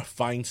 we're going to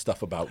find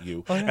stuff about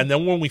you. Oh, yeah. And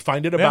then when we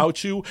find it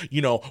about you,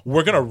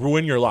 we're going to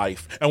ruin your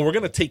life and we're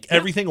going to take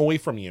everything away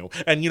from you.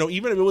 And,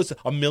 even if it was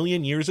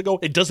 1,000,000 years ago,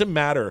 it doesn't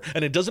matter.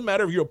 And it doesn't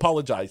matter if you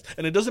apologize.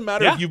 And it doesn't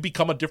matter if you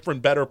become a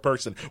different, better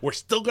person. We're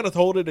still going to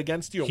hold it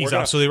against you. And He's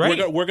absolutely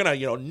right. We're going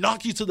to,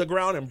 knock you to the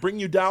ground and bring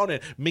you down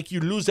and make you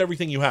lose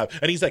everything you have.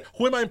 And he's like,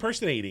 who am I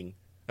impersonating?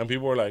 And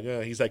people were like,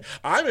 he's like,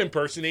 I'm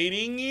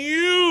impersonating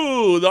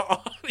you, the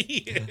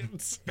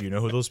audience. You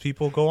know who those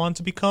people go on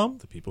to become?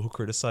 The people who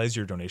criticize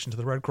your donation to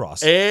the Red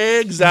Cross.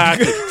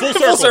 Exactly.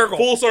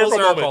 Full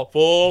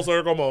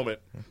circle moment.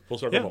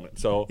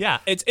 So yeah,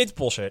 it's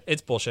bullshit.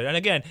 It's bullshit. And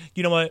again,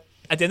 you know what?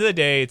 At the end of the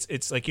day,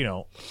 it's like,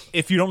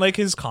 if you don't like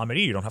his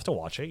comedy, you don't have to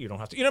watch it. You don't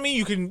have to. You know what I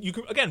mean? You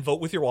can again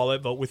vote with your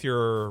wallet, vote with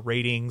your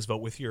ratings,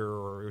 vote with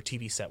your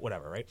TV set,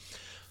 whatever, right?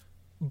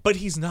 But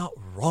he's not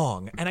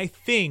wrong. And I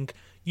think,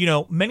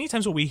 many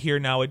times what we hear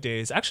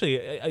nowadays,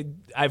 actually,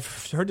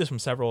 I've heard this from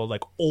several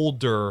like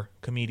older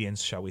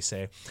comedians, shall we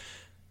say,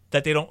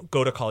 that they don't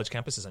go to college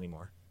campuses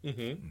anymore.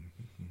 Mm-hmm.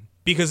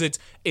 Because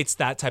it's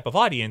that type of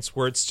audience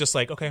where it's just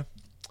like, okay,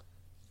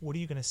 what are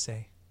you gonna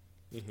say?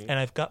 Mm-hmm. And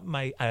I've got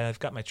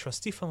my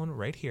trusty phone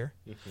right here,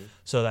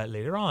 so that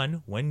later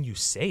on when you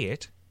say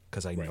it,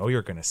 because I know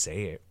you're gonna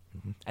say it.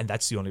 And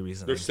that's the only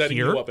reason they're setting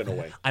you up in a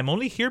way. I'm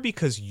only here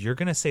because you're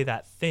going to say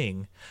that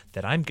thing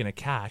that I'm going to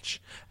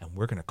catch, and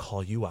we're going to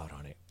call you out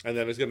on it. And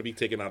then it's going to be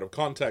taken out of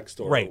context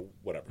or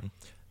whatever.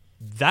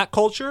 That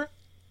culture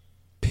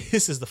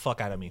pisses the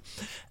fuck out of me.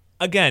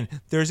 Again,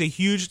 there's a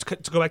huge,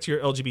 to go back to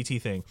your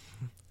LGBT thing,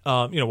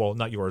 well,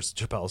 not yours,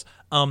 Chappelle's.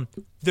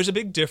 There's a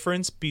big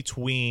difference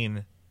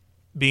between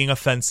being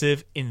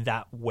offensive in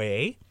that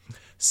way,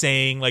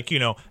 saying like,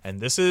 and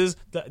this is,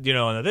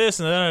 and this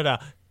and da.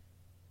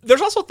 There's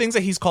also things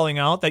that he's calling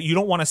out that you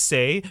don't want to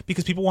say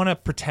because people want to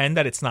pretend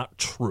that it's not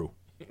true.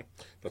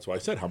 That's why I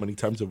said, how many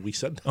times have we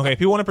said that? Okay,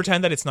 people want to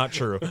pretend that it's not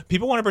true.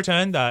 People want to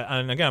pretend that,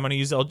 and again, I'm going to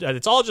use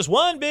it's all just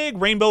one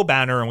big rainbow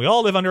banner and we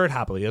all live under it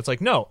happily. It's like,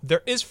 no,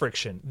 there is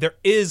friction. There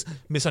is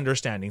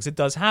misunderstandings. It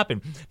does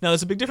happen. Now,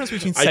 there's a big difference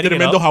between setting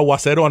it up.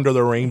 Aguacero under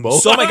the rainbow.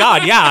 So, my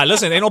God, yeah,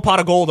 listen, ain't no pot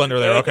of gold under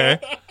there, okay?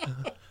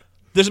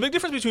 There's a big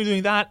difference between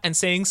doing that and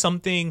saying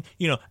something,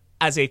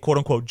 as a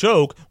quote-unquote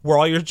joke, where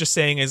all you're just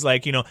saying is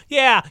like,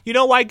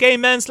 why gay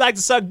men like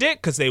to suck dick?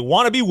 Because they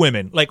want to be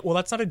women. Like, well,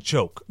 that's not a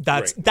joke.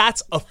 That's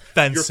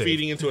offensive. You're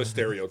feeding into a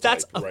stereotype.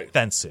 That's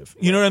offensive.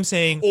 You know what I'm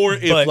saying? Or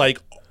if, like,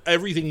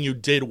 everything you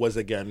did was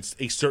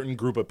against a certain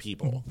group of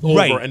people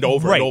over and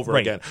over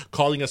again,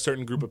 calling a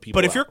certain group of people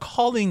But if you're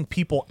calling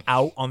people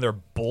out on their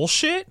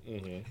bullshit,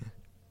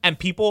 and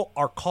people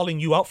are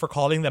calling you out for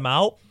calling them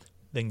out,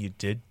 then you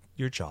did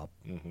your job.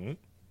 Mm-hmm.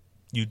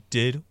 You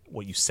did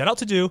what you set out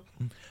to do,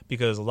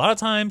 because a lot of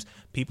times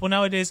people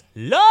nowadays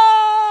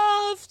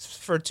love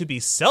to be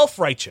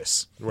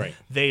self-righteous. Right.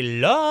 They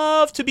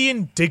love to be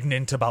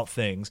indignant about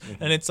things.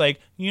 Mm-hmm. And it's like,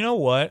 you know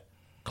what?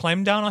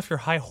 Climb down off your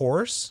high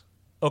horse.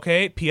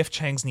 Okay, P.F.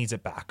 Chang's needs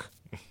it back.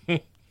 I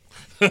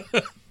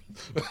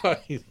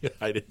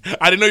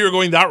didn't know you were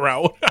going that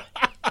route.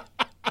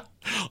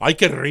 I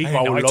can read.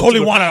 I totally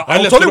want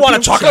a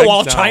chocolate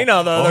wall of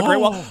China. The Great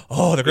Wall.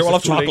 Oh, the Great Wall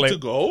of Chocolate. Late to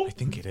go? I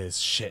think it is.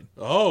 Shit.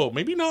 Oh,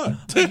 maybe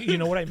not. You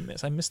know what I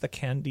miss? I miss the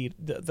candied,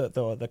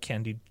 the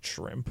candied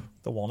shrimp,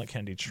 the walnut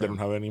candied shrimp. They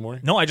don't have it anymore.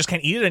 No, I just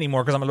can't eat it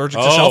anymore because I'm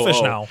allergic to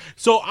shellfish now.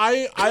 So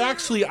I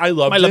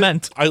loved my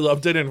lament. I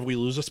loved it, and if we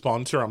lose a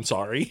sponsor, I'm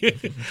sorry.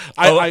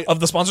 Of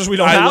the sponsors we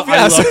don't have,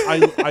 yes.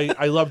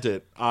 I loved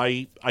it.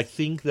 I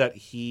think that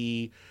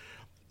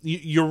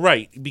you're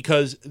right,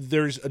 because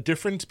there's a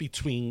difference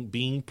between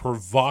being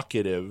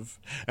provocative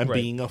and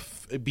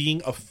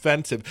being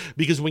offensive.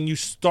 Because when you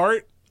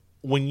start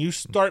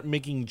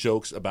making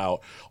jokes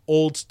about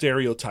old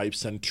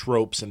stereotypes and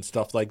tropes and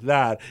stuff like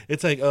that,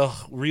 it's like,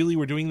 ugh, really,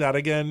 we're doing that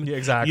again? Yeah,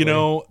 exactly.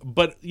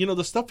 But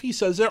the stuff he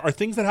says there are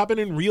things that happen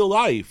in real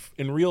life.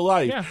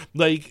 Yeah.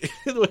 Like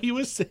what he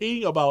was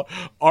saying about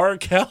R.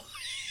 Kelly.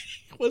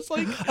 Was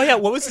like, oh yeah,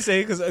 what was he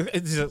saying?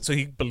 So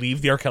he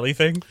believed the R. Kelly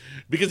thing,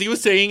 because he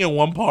was saying in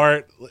one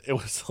part, it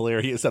was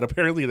hilarious, that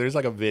apparently there's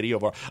like a video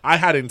of I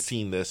hadn't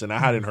seen this and I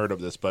hadn't heard of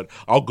this, but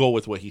I'll go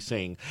with what he's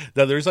saying,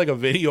 that there's like a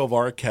video of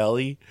R.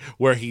 Kelly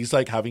where he's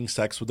like having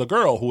sex with a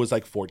girl who was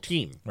like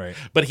 14, right?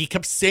 But he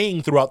kept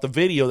saying throughout the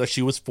video that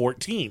she was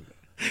 14.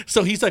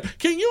 So he's like,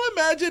 can you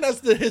imagine, as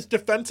his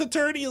defense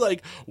attorney,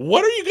 like,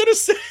 what are you going to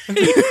say?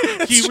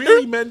 He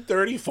really meant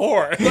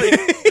 34. Like,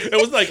 it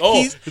was like,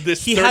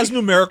 he has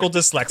numerical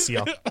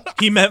dyslexia.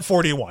 He meant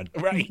 41.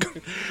 Right.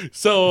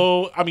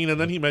 So, I mean, and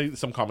then he made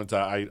some comments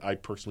that I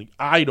personally,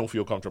 I don't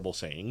feel comfortable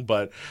saying,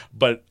 but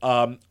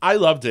I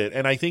loved it.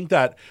 And I think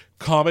that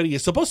comedy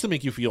is supposed to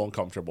make you feel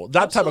uncomfortable.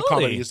 That type of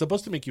comedy is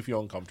supposed to make you feel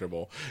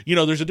uncomfortable.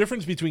 There's a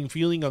difference between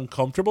feeling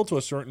uncomfortable to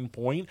a certain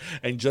point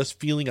and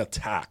just feeling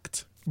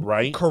attacked.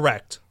 Right?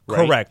 Correct.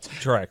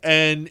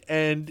 And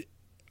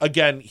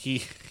again,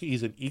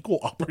 he's an equal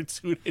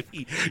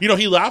opportunity.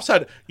 He laughs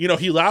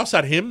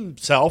at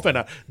himself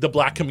and the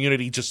black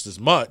community just as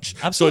much.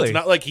 Absolutely. So it's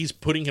not like he's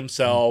putting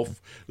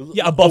himself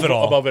above it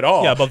all. Above it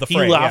all. Yeah, above the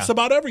fray. He laughs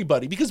about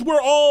everybody because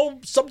we're all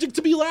subject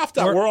to be laughed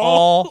at. We're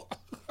all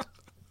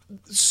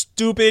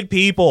stupid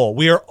people.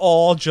 We are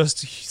all just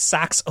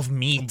sacks of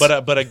meat.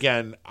 But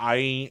again,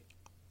 it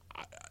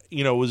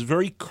was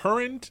very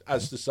current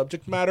as the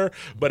subject matter,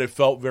 but it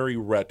felt very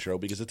retro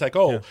because it's like,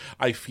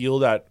 I feel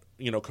that,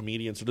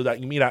 comedians do that.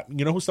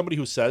 Who's somebody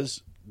who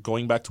says,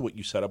 going back to what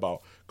you said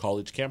about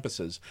college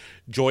campuses,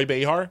 Joy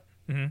Behar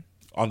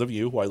on The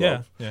View, who I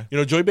love. Yeah.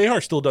 Joy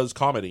Behar still does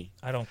comedy.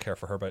 I don't care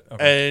for her, but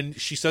okay. And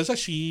she says that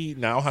she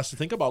now has to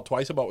think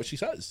twice about what she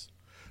says.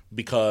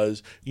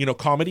 Because,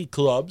 comedy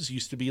clubs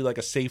used to be like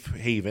a safe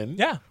haven.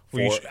 Yeah.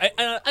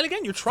 And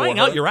again, you're trying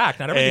out your act.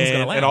 Not everything's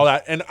going to land. And all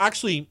that. And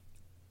actually,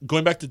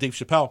 going back to Dave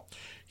Chappelle,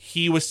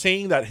 he was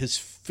saying that his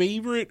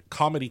favorite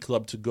comedy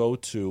club to go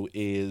to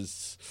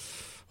is...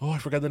 I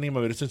forgot the name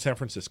of it. It's in San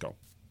Francisco.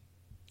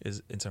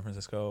 Is in San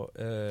Francisco?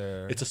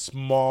 It's a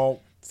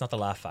small... It's not the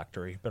Laugh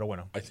Factory, pero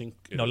bueno. I think...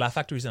 No, Laugh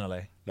Factory's in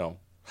LA. No.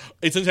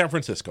 It's in San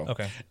Francisco.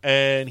 Okay.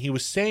 And he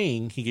was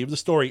saying, he gave the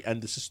story,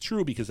 and this is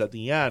true because at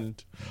the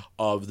end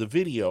of the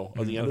video,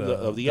 of the end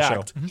of the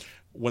act,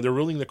 when they're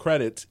rolling the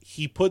credits,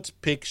 he puts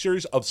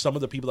pictures of some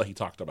of the people that he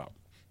talked about.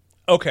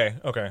 Okay.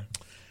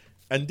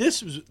 And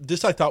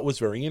this I thought was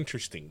very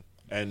interesting.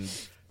 And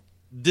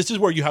this is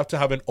where you have to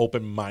have an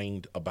open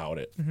mind about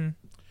it. Mm-hmm.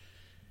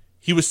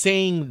 He was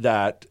saying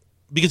that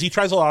because he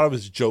tries a lot of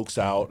his jokes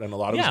out and a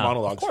lot of his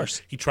monologues. Of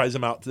course. He tries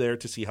them out there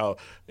to see how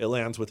it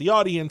lands with the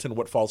audience and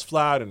what falls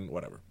flat and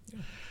whatever.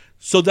 Yeah.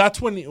 So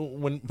that's when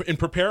in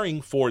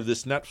preparing for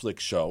this Netflix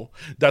show,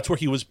 that's where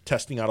he was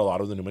testing out a lot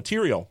of the new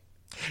material.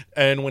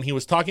 And when he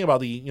was talking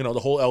about the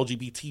whole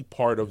LGBT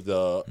part of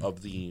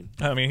the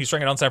I mean, he's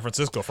trying it out in San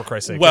Francisco, for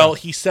Christ's sake. Well,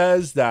 he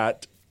says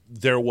that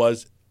there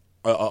was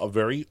a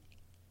very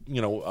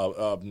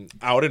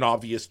out and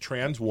obvious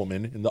trans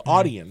woman in the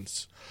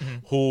audience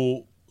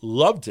who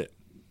loved it.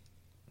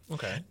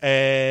 Okay.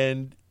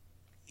 And,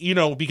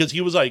 because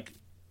he was like,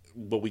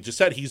 what we just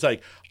said, he's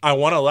like, I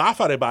want to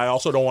laugh at it, but I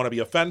also don't want to be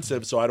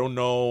offensive, so I don't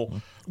know.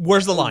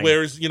 Where's the line?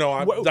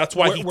 That's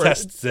why he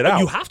tests it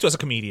out. You have to as a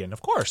comedian,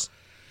 of course.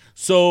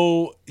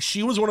 So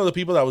she was one of the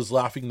people that was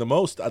laughing the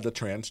most at the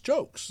trans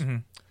jokes. Mm-hmm.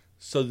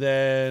 So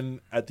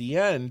then at the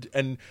end,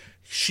 and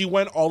she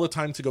went all the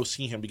time to go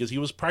see him because he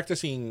was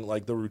practicing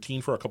like the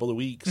routine for a couple of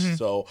weeks. Mm-hmm.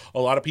 So a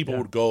lot of people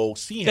would go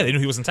see him. Yeah, they knew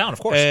he was in town, of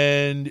course.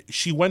 And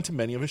she went to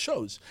many of his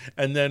shows.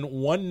 And then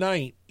one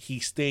night he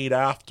stayed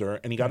after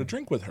and he got a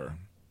drink with her.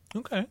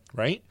 Okay.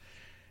 Right?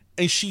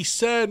 And she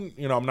said,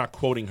 I'm not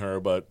quoting her,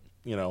 but,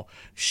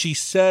 she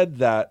said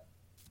that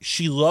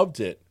she loved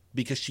it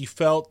because she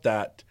felt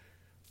that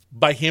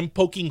by him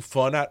poking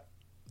fun at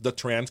the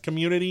trans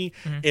community,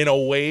 in a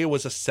way, it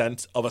was a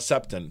sense of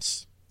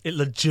acceptance. It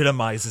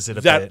legitimizes it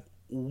a that bit.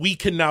 We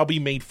can now be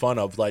made fun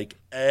of like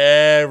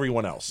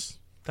everyone else.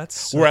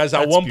 Whereas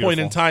at one point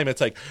in time,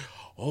 it's like,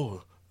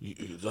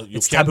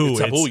 it's taboo. It's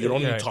taboo. You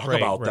don't even talk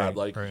about that,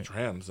 like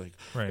trans. Like,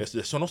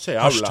 eso no se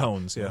habla. Hush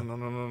tones, yeah.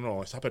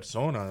 No, esa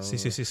persona.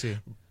 Sí.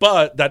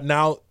 But that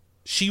now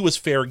she was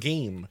fair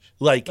game,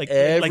 like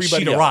everybody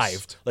she'd else.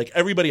 Arrived. Like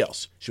everybody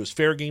else. She was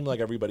fair game like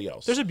everybody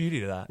else. There's a beauty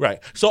to that. Right.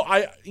 So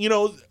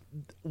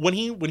when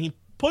he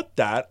put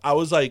that, I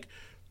was like,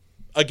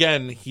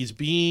 again, he's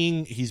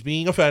being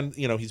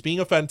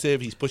offensive.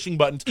 He's pushing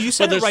buttons. You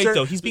said it right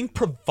though. He's being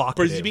provocative.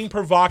 But he's being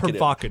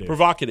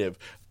provocative.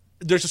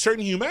 There's a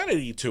certain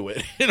humanity to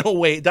it in a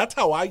way. That's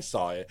how I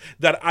saw it.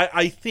 That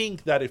I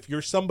think that if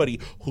you're somebody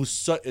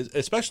who's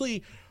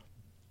especially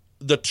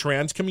the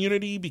trans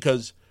community,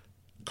 because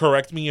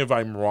correct me if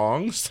I'm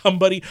wrong,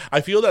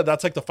 I feel that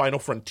that's like the final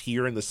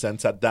frontier in the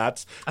sense that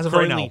that's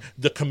currently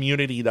the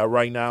community that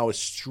right now is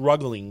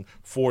struggling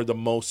for the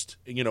most,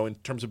 in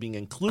terms of being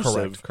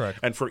inclusive correct.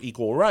 And for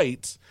equal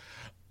rights.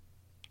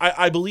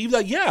 I believe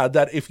that,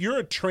 that if you're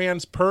a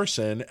trans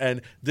person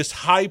and this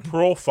high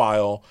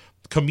profile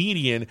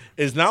comedian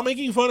is now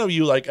making fun of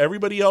you like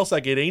everybody else,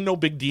 like it ain't no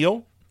big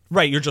deal.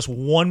 Right. You're just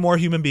one more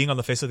human being on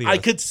the face of the earth. I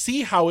could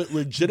see how it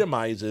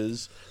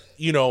legitimizes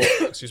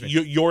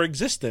your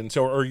existence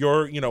or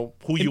your,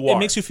 who you are. It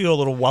makes you feel a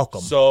little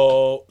welcome.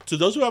 So to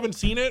those who haven't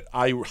seen it,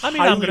 I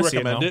highly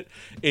recommend it.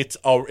 It's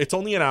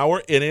only an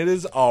hour and it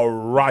is a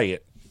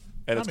riot.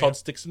 And it's called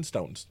Sticks and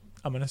Stones.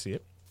 I'm going to see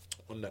it.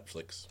 On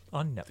Netflix.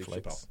 Dave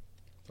Chappelle.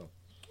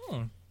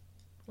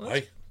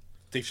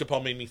 Dave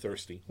Chappelle made me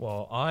thirsty.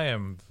 Well, I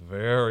am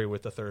very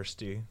with the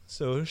thirsty.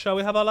 So shall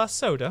we have our last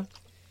soda?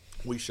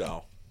 We shall.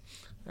 All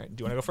right.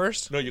 Do you want to go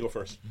first? No, you go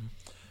first.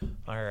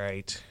 All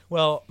right.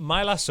 Well,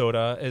 my last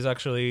soda is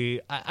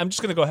actually. I'm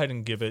just gonna go ahead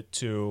and give it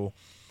to.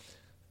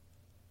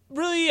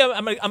 Really,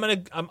 I'm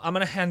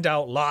gonna hand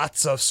out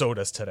lots of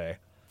sodas today,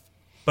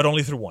 but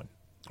only through one.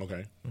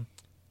 Okay.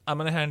 I'm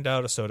gonna hand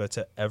out a soda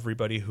to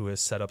everybody who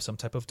has set up some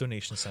type of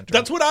donation center.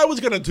 That's what I was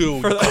gonna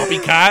do.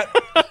 Copycat.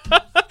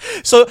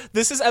 So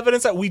this is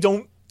evidence that we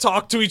don't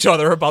talk to each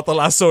other about the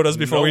last sodas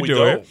before we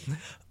do it.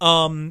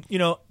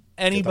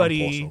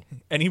 anybody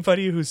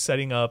who's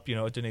setting up,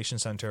 a donation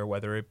center,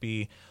 whether it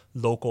be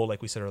local,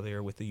 like we said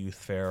earlier with the youth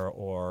fair,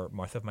 or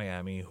Martha of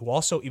Miami, who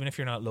also, even if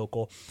you're not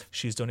local,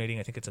 she's donating,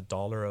 I think it's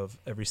 $1 of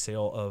every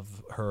sale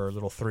of her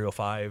little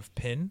 305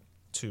 pin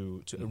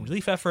to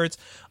relief efforts.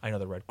 I know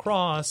the Red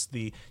Cross,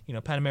 the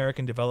Pan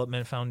American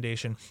Development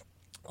Foundation,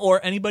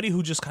 or anybody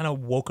who just kind of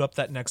woke up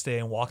that next day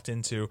and walked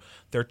into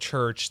their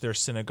church, their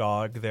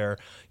synagogue, their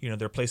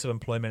place of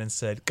employment and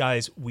said,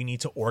 guys, we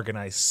need to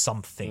organize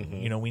something.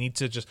 We need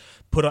to just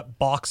put up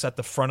box at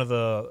the front of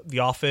the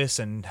office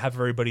and have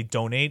everybody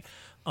donate.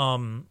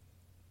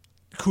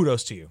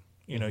 Kudos to you.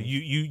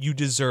 You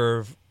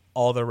deserve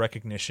all the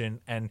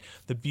recognition, and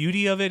the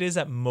beauty of it is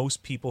that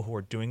most people who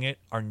are doing it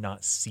are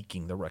not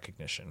seeking the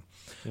recognition.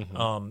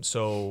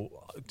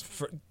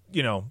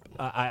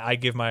 I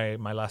give my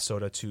last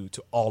soda to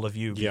all of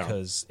you,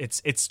 because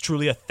it's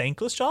truly a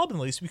thankless job, and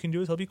the least we can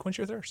do is help you quench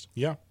your thirst.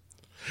 Yeah.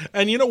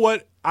 And you know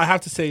what? I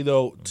have to say,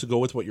 though, to go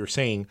with what you're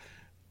saying,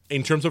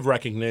 in terms of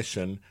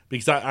recognition,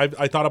 because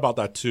I thought about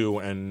that too,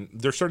 and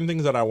there's certain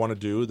things that I want to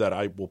do that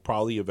I will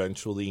probably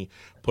eventually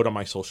put on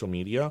my social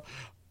media.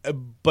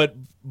 But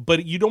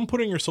you don't put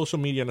in your social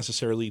media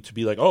necessarily to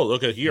be like, oh,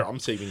 look at here, I'm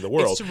saving the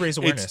world. It's to raise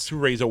awareness. It's to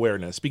raise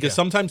awareness, because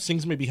sometimes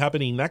things may be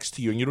happening next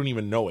to you and you don't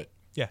even know it.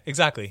 Yeah,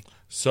 exactly.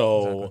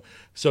 So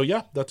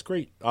yeah, that's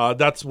great.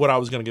 That's what I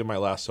was going to give my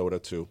last soda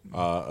to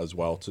as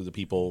well, to the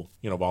people,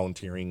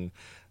 volunteering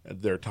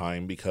their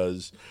time,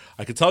 because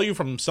I could tell you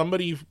from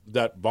somebody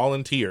that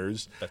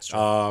volunteers, that's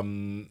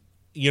true.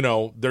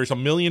 There's a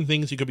million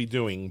things you could be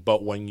doing,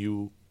 but when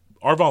you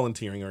are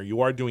volunteering or you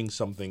are doing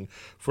something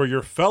for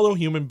your fellow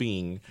human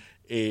being,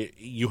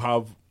 you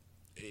have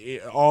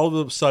all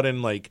of a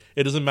sudden, like,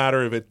 it doesn't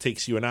matter if it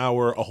takes you an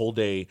hour, a whole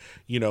day,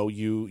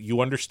 you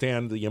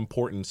understand the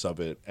importance of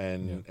it,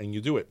 and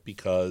you do it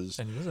because...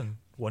 And listen,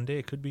 one day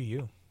it could be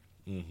you.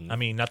 I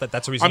mean, not that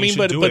that's the reason you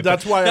should do it.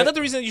 That's why not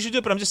the reason that you should do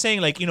it, but I'm just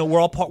saying, like,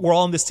 we're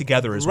all in this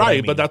together, is right. What I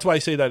mean. But that's why I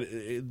say that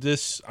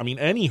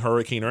any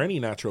hurricane or any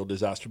natural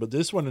disaster, but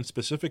this one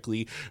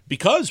specifically,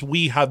 because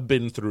we have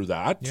been through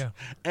that,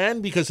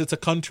 and because it's a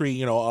country,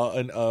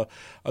 the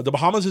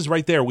Bahamas is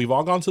right there. We've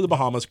all gone to the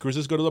Bahamas.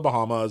 Cruises go to the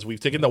Bahamas. We've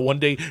taken the one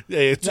day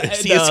sea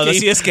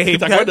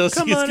escape. Come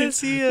on and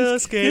sea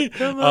escape.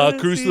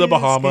 Cruise to the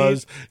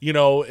Bahamas.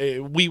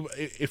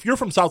 If you're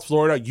from South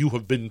Florida, you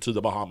have been to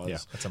the Bahamas. Yeah,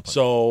 at some point.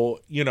 So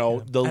the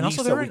and least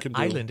also that we can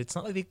do. Island. It's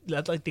not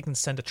like they can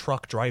send a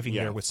truck driving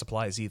there with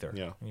supplies either.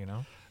 Yeah,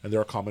 and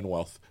they're a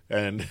Commonwealth,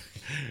 and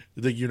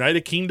the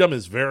United Kingdom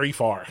is very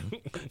far.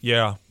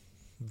 Yeah,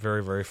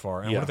 very, very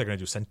far. And what are they going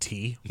to do? Send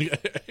tea? The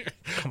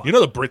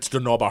Brits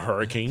don't know about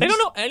hurricanes. They don't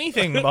know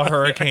anything about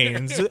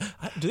hurricanes. Do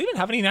they even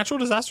have any natural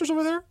disasters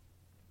over there?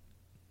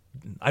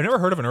 I've never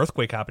heard of an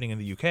earthquake happening in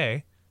the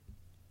UK.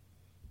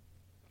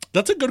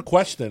 That's a good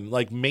question.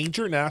 Like,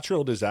 major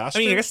natural disaster?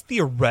 I mean, I guess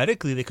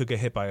theoretically they could get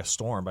hit by a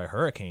storm, by a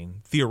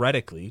hurricane.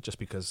 Theoretically, just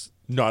because...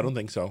 No, I don't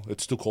think so.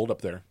 It's too cold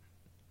up there.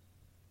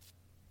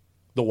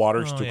 The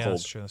water's too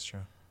cold. That's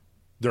true.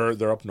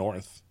 They're up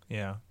north.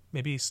 Yeah.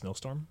 Maybe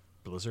snowstorm?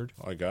 Blizzard?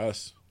 I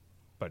guess.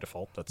 By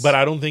default. But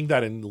I don't think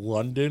that in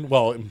London...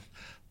 Well...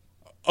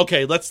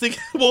 Okay, let's think.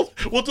 We'll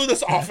do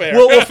this off air.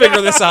 We'll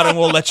figure this out, and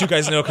we'll let you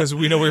guys know, because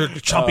we know we're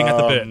chomping at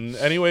the bit.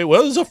 Anyway,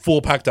 well, it was a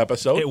full packed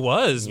episode. It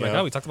was. My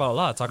God, we talked about a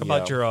lot. Talk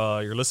about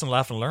your listen,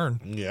 laugh, and learn.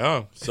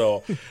 Yeah.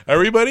 So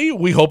everybody,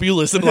 we hope you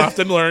listen, laugh,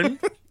 and learn,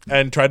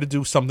 and try to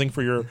do something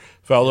for your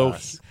fellow,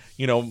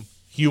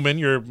 human,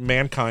 your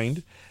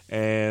mankind,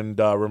 and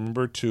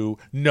remember to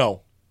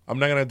I'm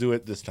not gonna do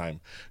it this time.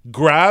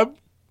 Grab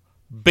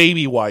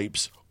baby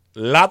wipes,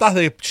 latas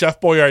de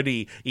Chef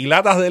Boyardee y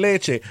latas de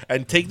leche,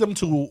 and take them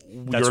to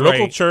your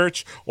local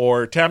church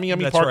or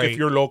Tamiami Park if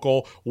you're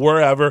local,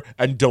 wherever,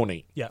 and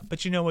donate. Yeah,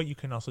 but you know what? You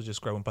can also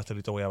just grab un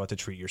pastelito guayaba to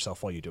treat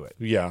yourself while you do it.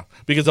 Yeah,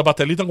 because the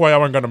pastelito and guayaba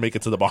aren't going to make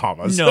it to the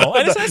Bahamas. No,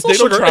 and it's a nice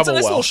little sugar. It's a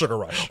nice little sugar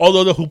rush.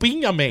 Although the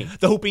jupiña may.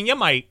 The jupiña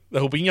might.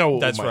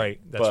 That's might. Right.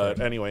 But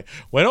anyway,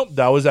 well,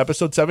 that was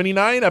episode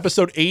 79.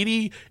 Episode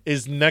 80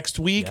 is next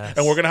week, and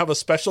we're going to have a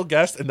special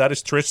guest, and that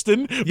is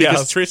Tristan.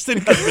 Because Tristan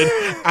has been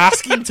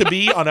asking to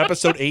be on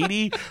episode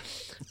 80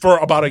 for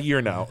about a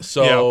year now.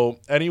 So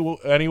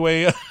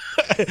anyway,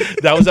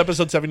 that was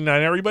episode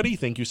 79, everybody.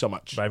 Thank you so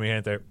much. Bye, mi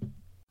gente.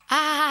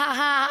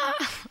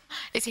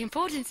 It's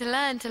important to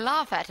learn to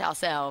laugh at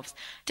ourselves.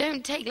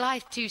 Don't take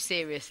life too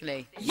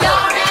seriously. You're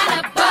in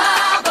a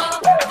bubble,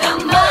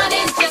 the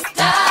money's just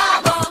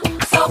double.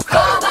 So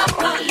call the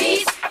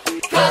police,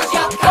 'cause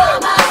your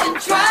karma's in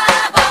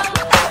trouble.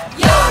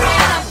 You're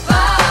in a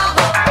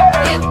bubble,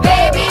 yeah,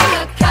 baby,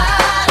 you're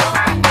cuddle.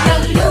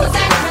 You're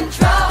losing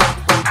control,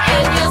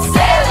 and you're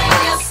selling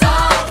your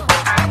soul.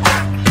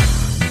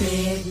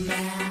 Big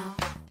mouth.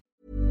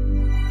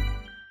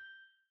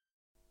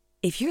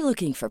 If you're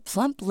looking for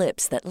plump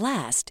lips that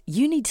last,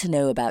 you need to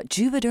know about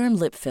Juvederm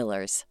lip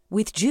fillers.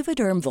 With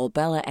Juvederm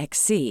Volbella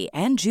XC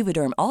and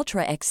Juvederm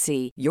Ultra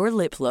XC, your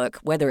lip look,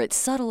 whether it's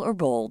subtle or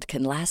bold,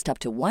 can last up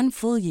to 1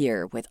 full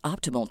year with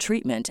optimal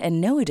treatment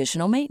and no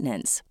additional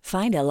maintenance.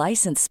 Find a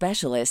licensed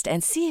specialist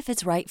and see if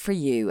it's right for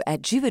you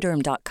at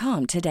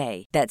Juvederm.com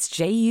today. That's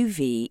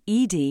JUVEDERM.com.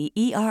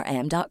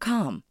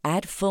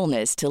 Add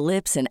fullness to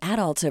lips in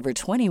adults over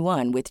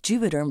 21 with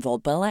Juvederm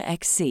Volbella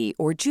XC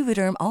or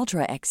Juvederm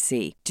Ultra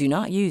XC. Do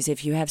not use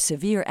if you have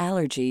severe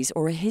allergies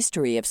or a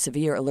history of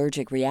severe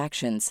allergic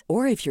reactions,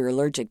 or if you're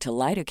allergic to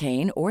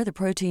lidocaine or the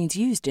proteins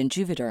used in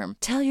Juvederm.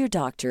 Tell your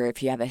doctor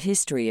if you have a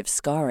history of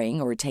scarring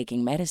or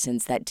taking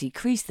medicines that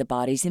decrease the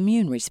body's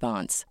immune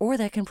response or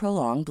that can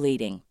prolong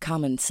bleeding.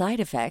 Common side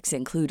effects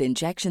include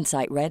injection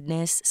site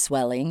redness,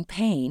 swelling,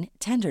 pain,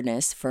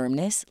 tenderness,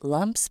 firmness,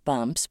 lumps,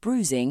 bumps,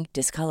 bruising,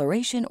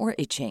 discoloration, or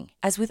itching.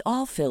 As with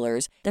all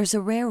fillers, there's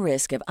a rare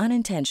risk of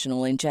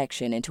unintentional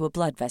injection into a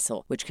blood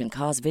vessel, which can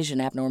cause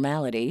vision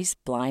abnormalities,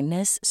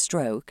 blindness,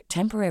 stroke,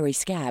 temporary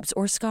scabs,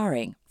 or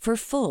scarring. For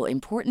full,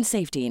 important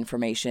safety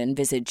information,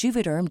 visit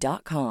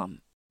Juvederm.com.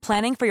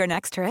 Planning for your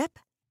next trip?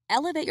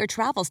 Elevate your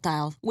travel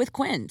style with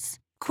Quince.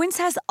 Quince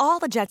has all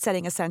the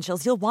jet-setting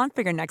essentials you'll want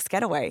for your next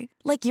getaway,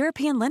 like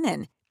European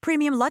linen,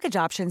 premium luggage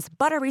options,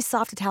 buttery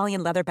soft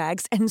Italian leather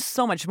bags, and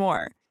so much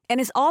more.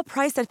 And is all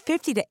priced at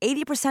 50 to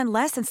 80%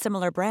 less than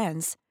similar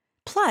brands.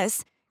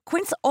 Plus,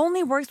 Quince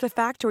only works with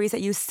factories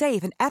that use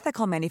safe and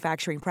ethical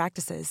manufacturing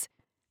practices.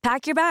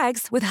 Pack your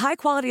bags with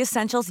high-quality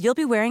essentials you'll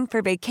be wearing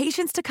for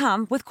vacations to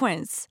come with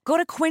Quince. Go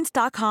to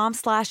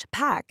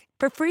quince.com/pack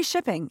for free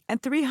shipping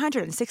and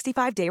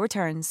 365-day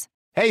returns.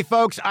 Hey,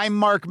 folks, I'm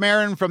Mark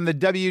Marin from the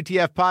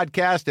WTF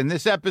Podcast, and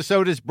this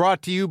episode is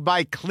brought to you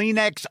by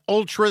Kleenex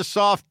Ultra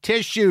Soft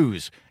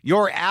Tissues,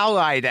 your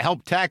ally to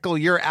help tackle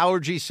your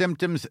allergy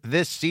symptoms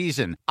this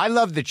season. I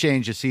love the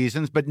change of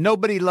seasons, but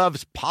nobody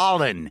loves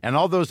pollen and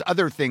all those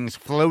other things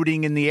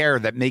floating in the air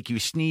that make you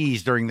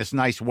sneeze during this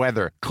nice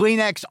weather.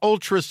 Kleenex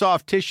Ultra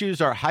Soft Tissues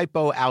are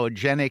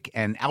hypoallergenic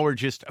and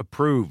allergist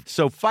approved,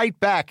 so fight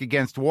back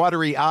against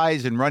watery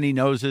eyes and runny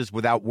noses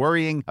without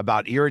worrying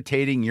about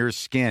irritating your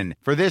skin.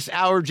 For this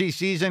allergy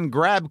season,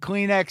 grab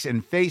Kleenex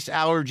and face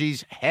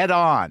allergies head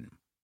on.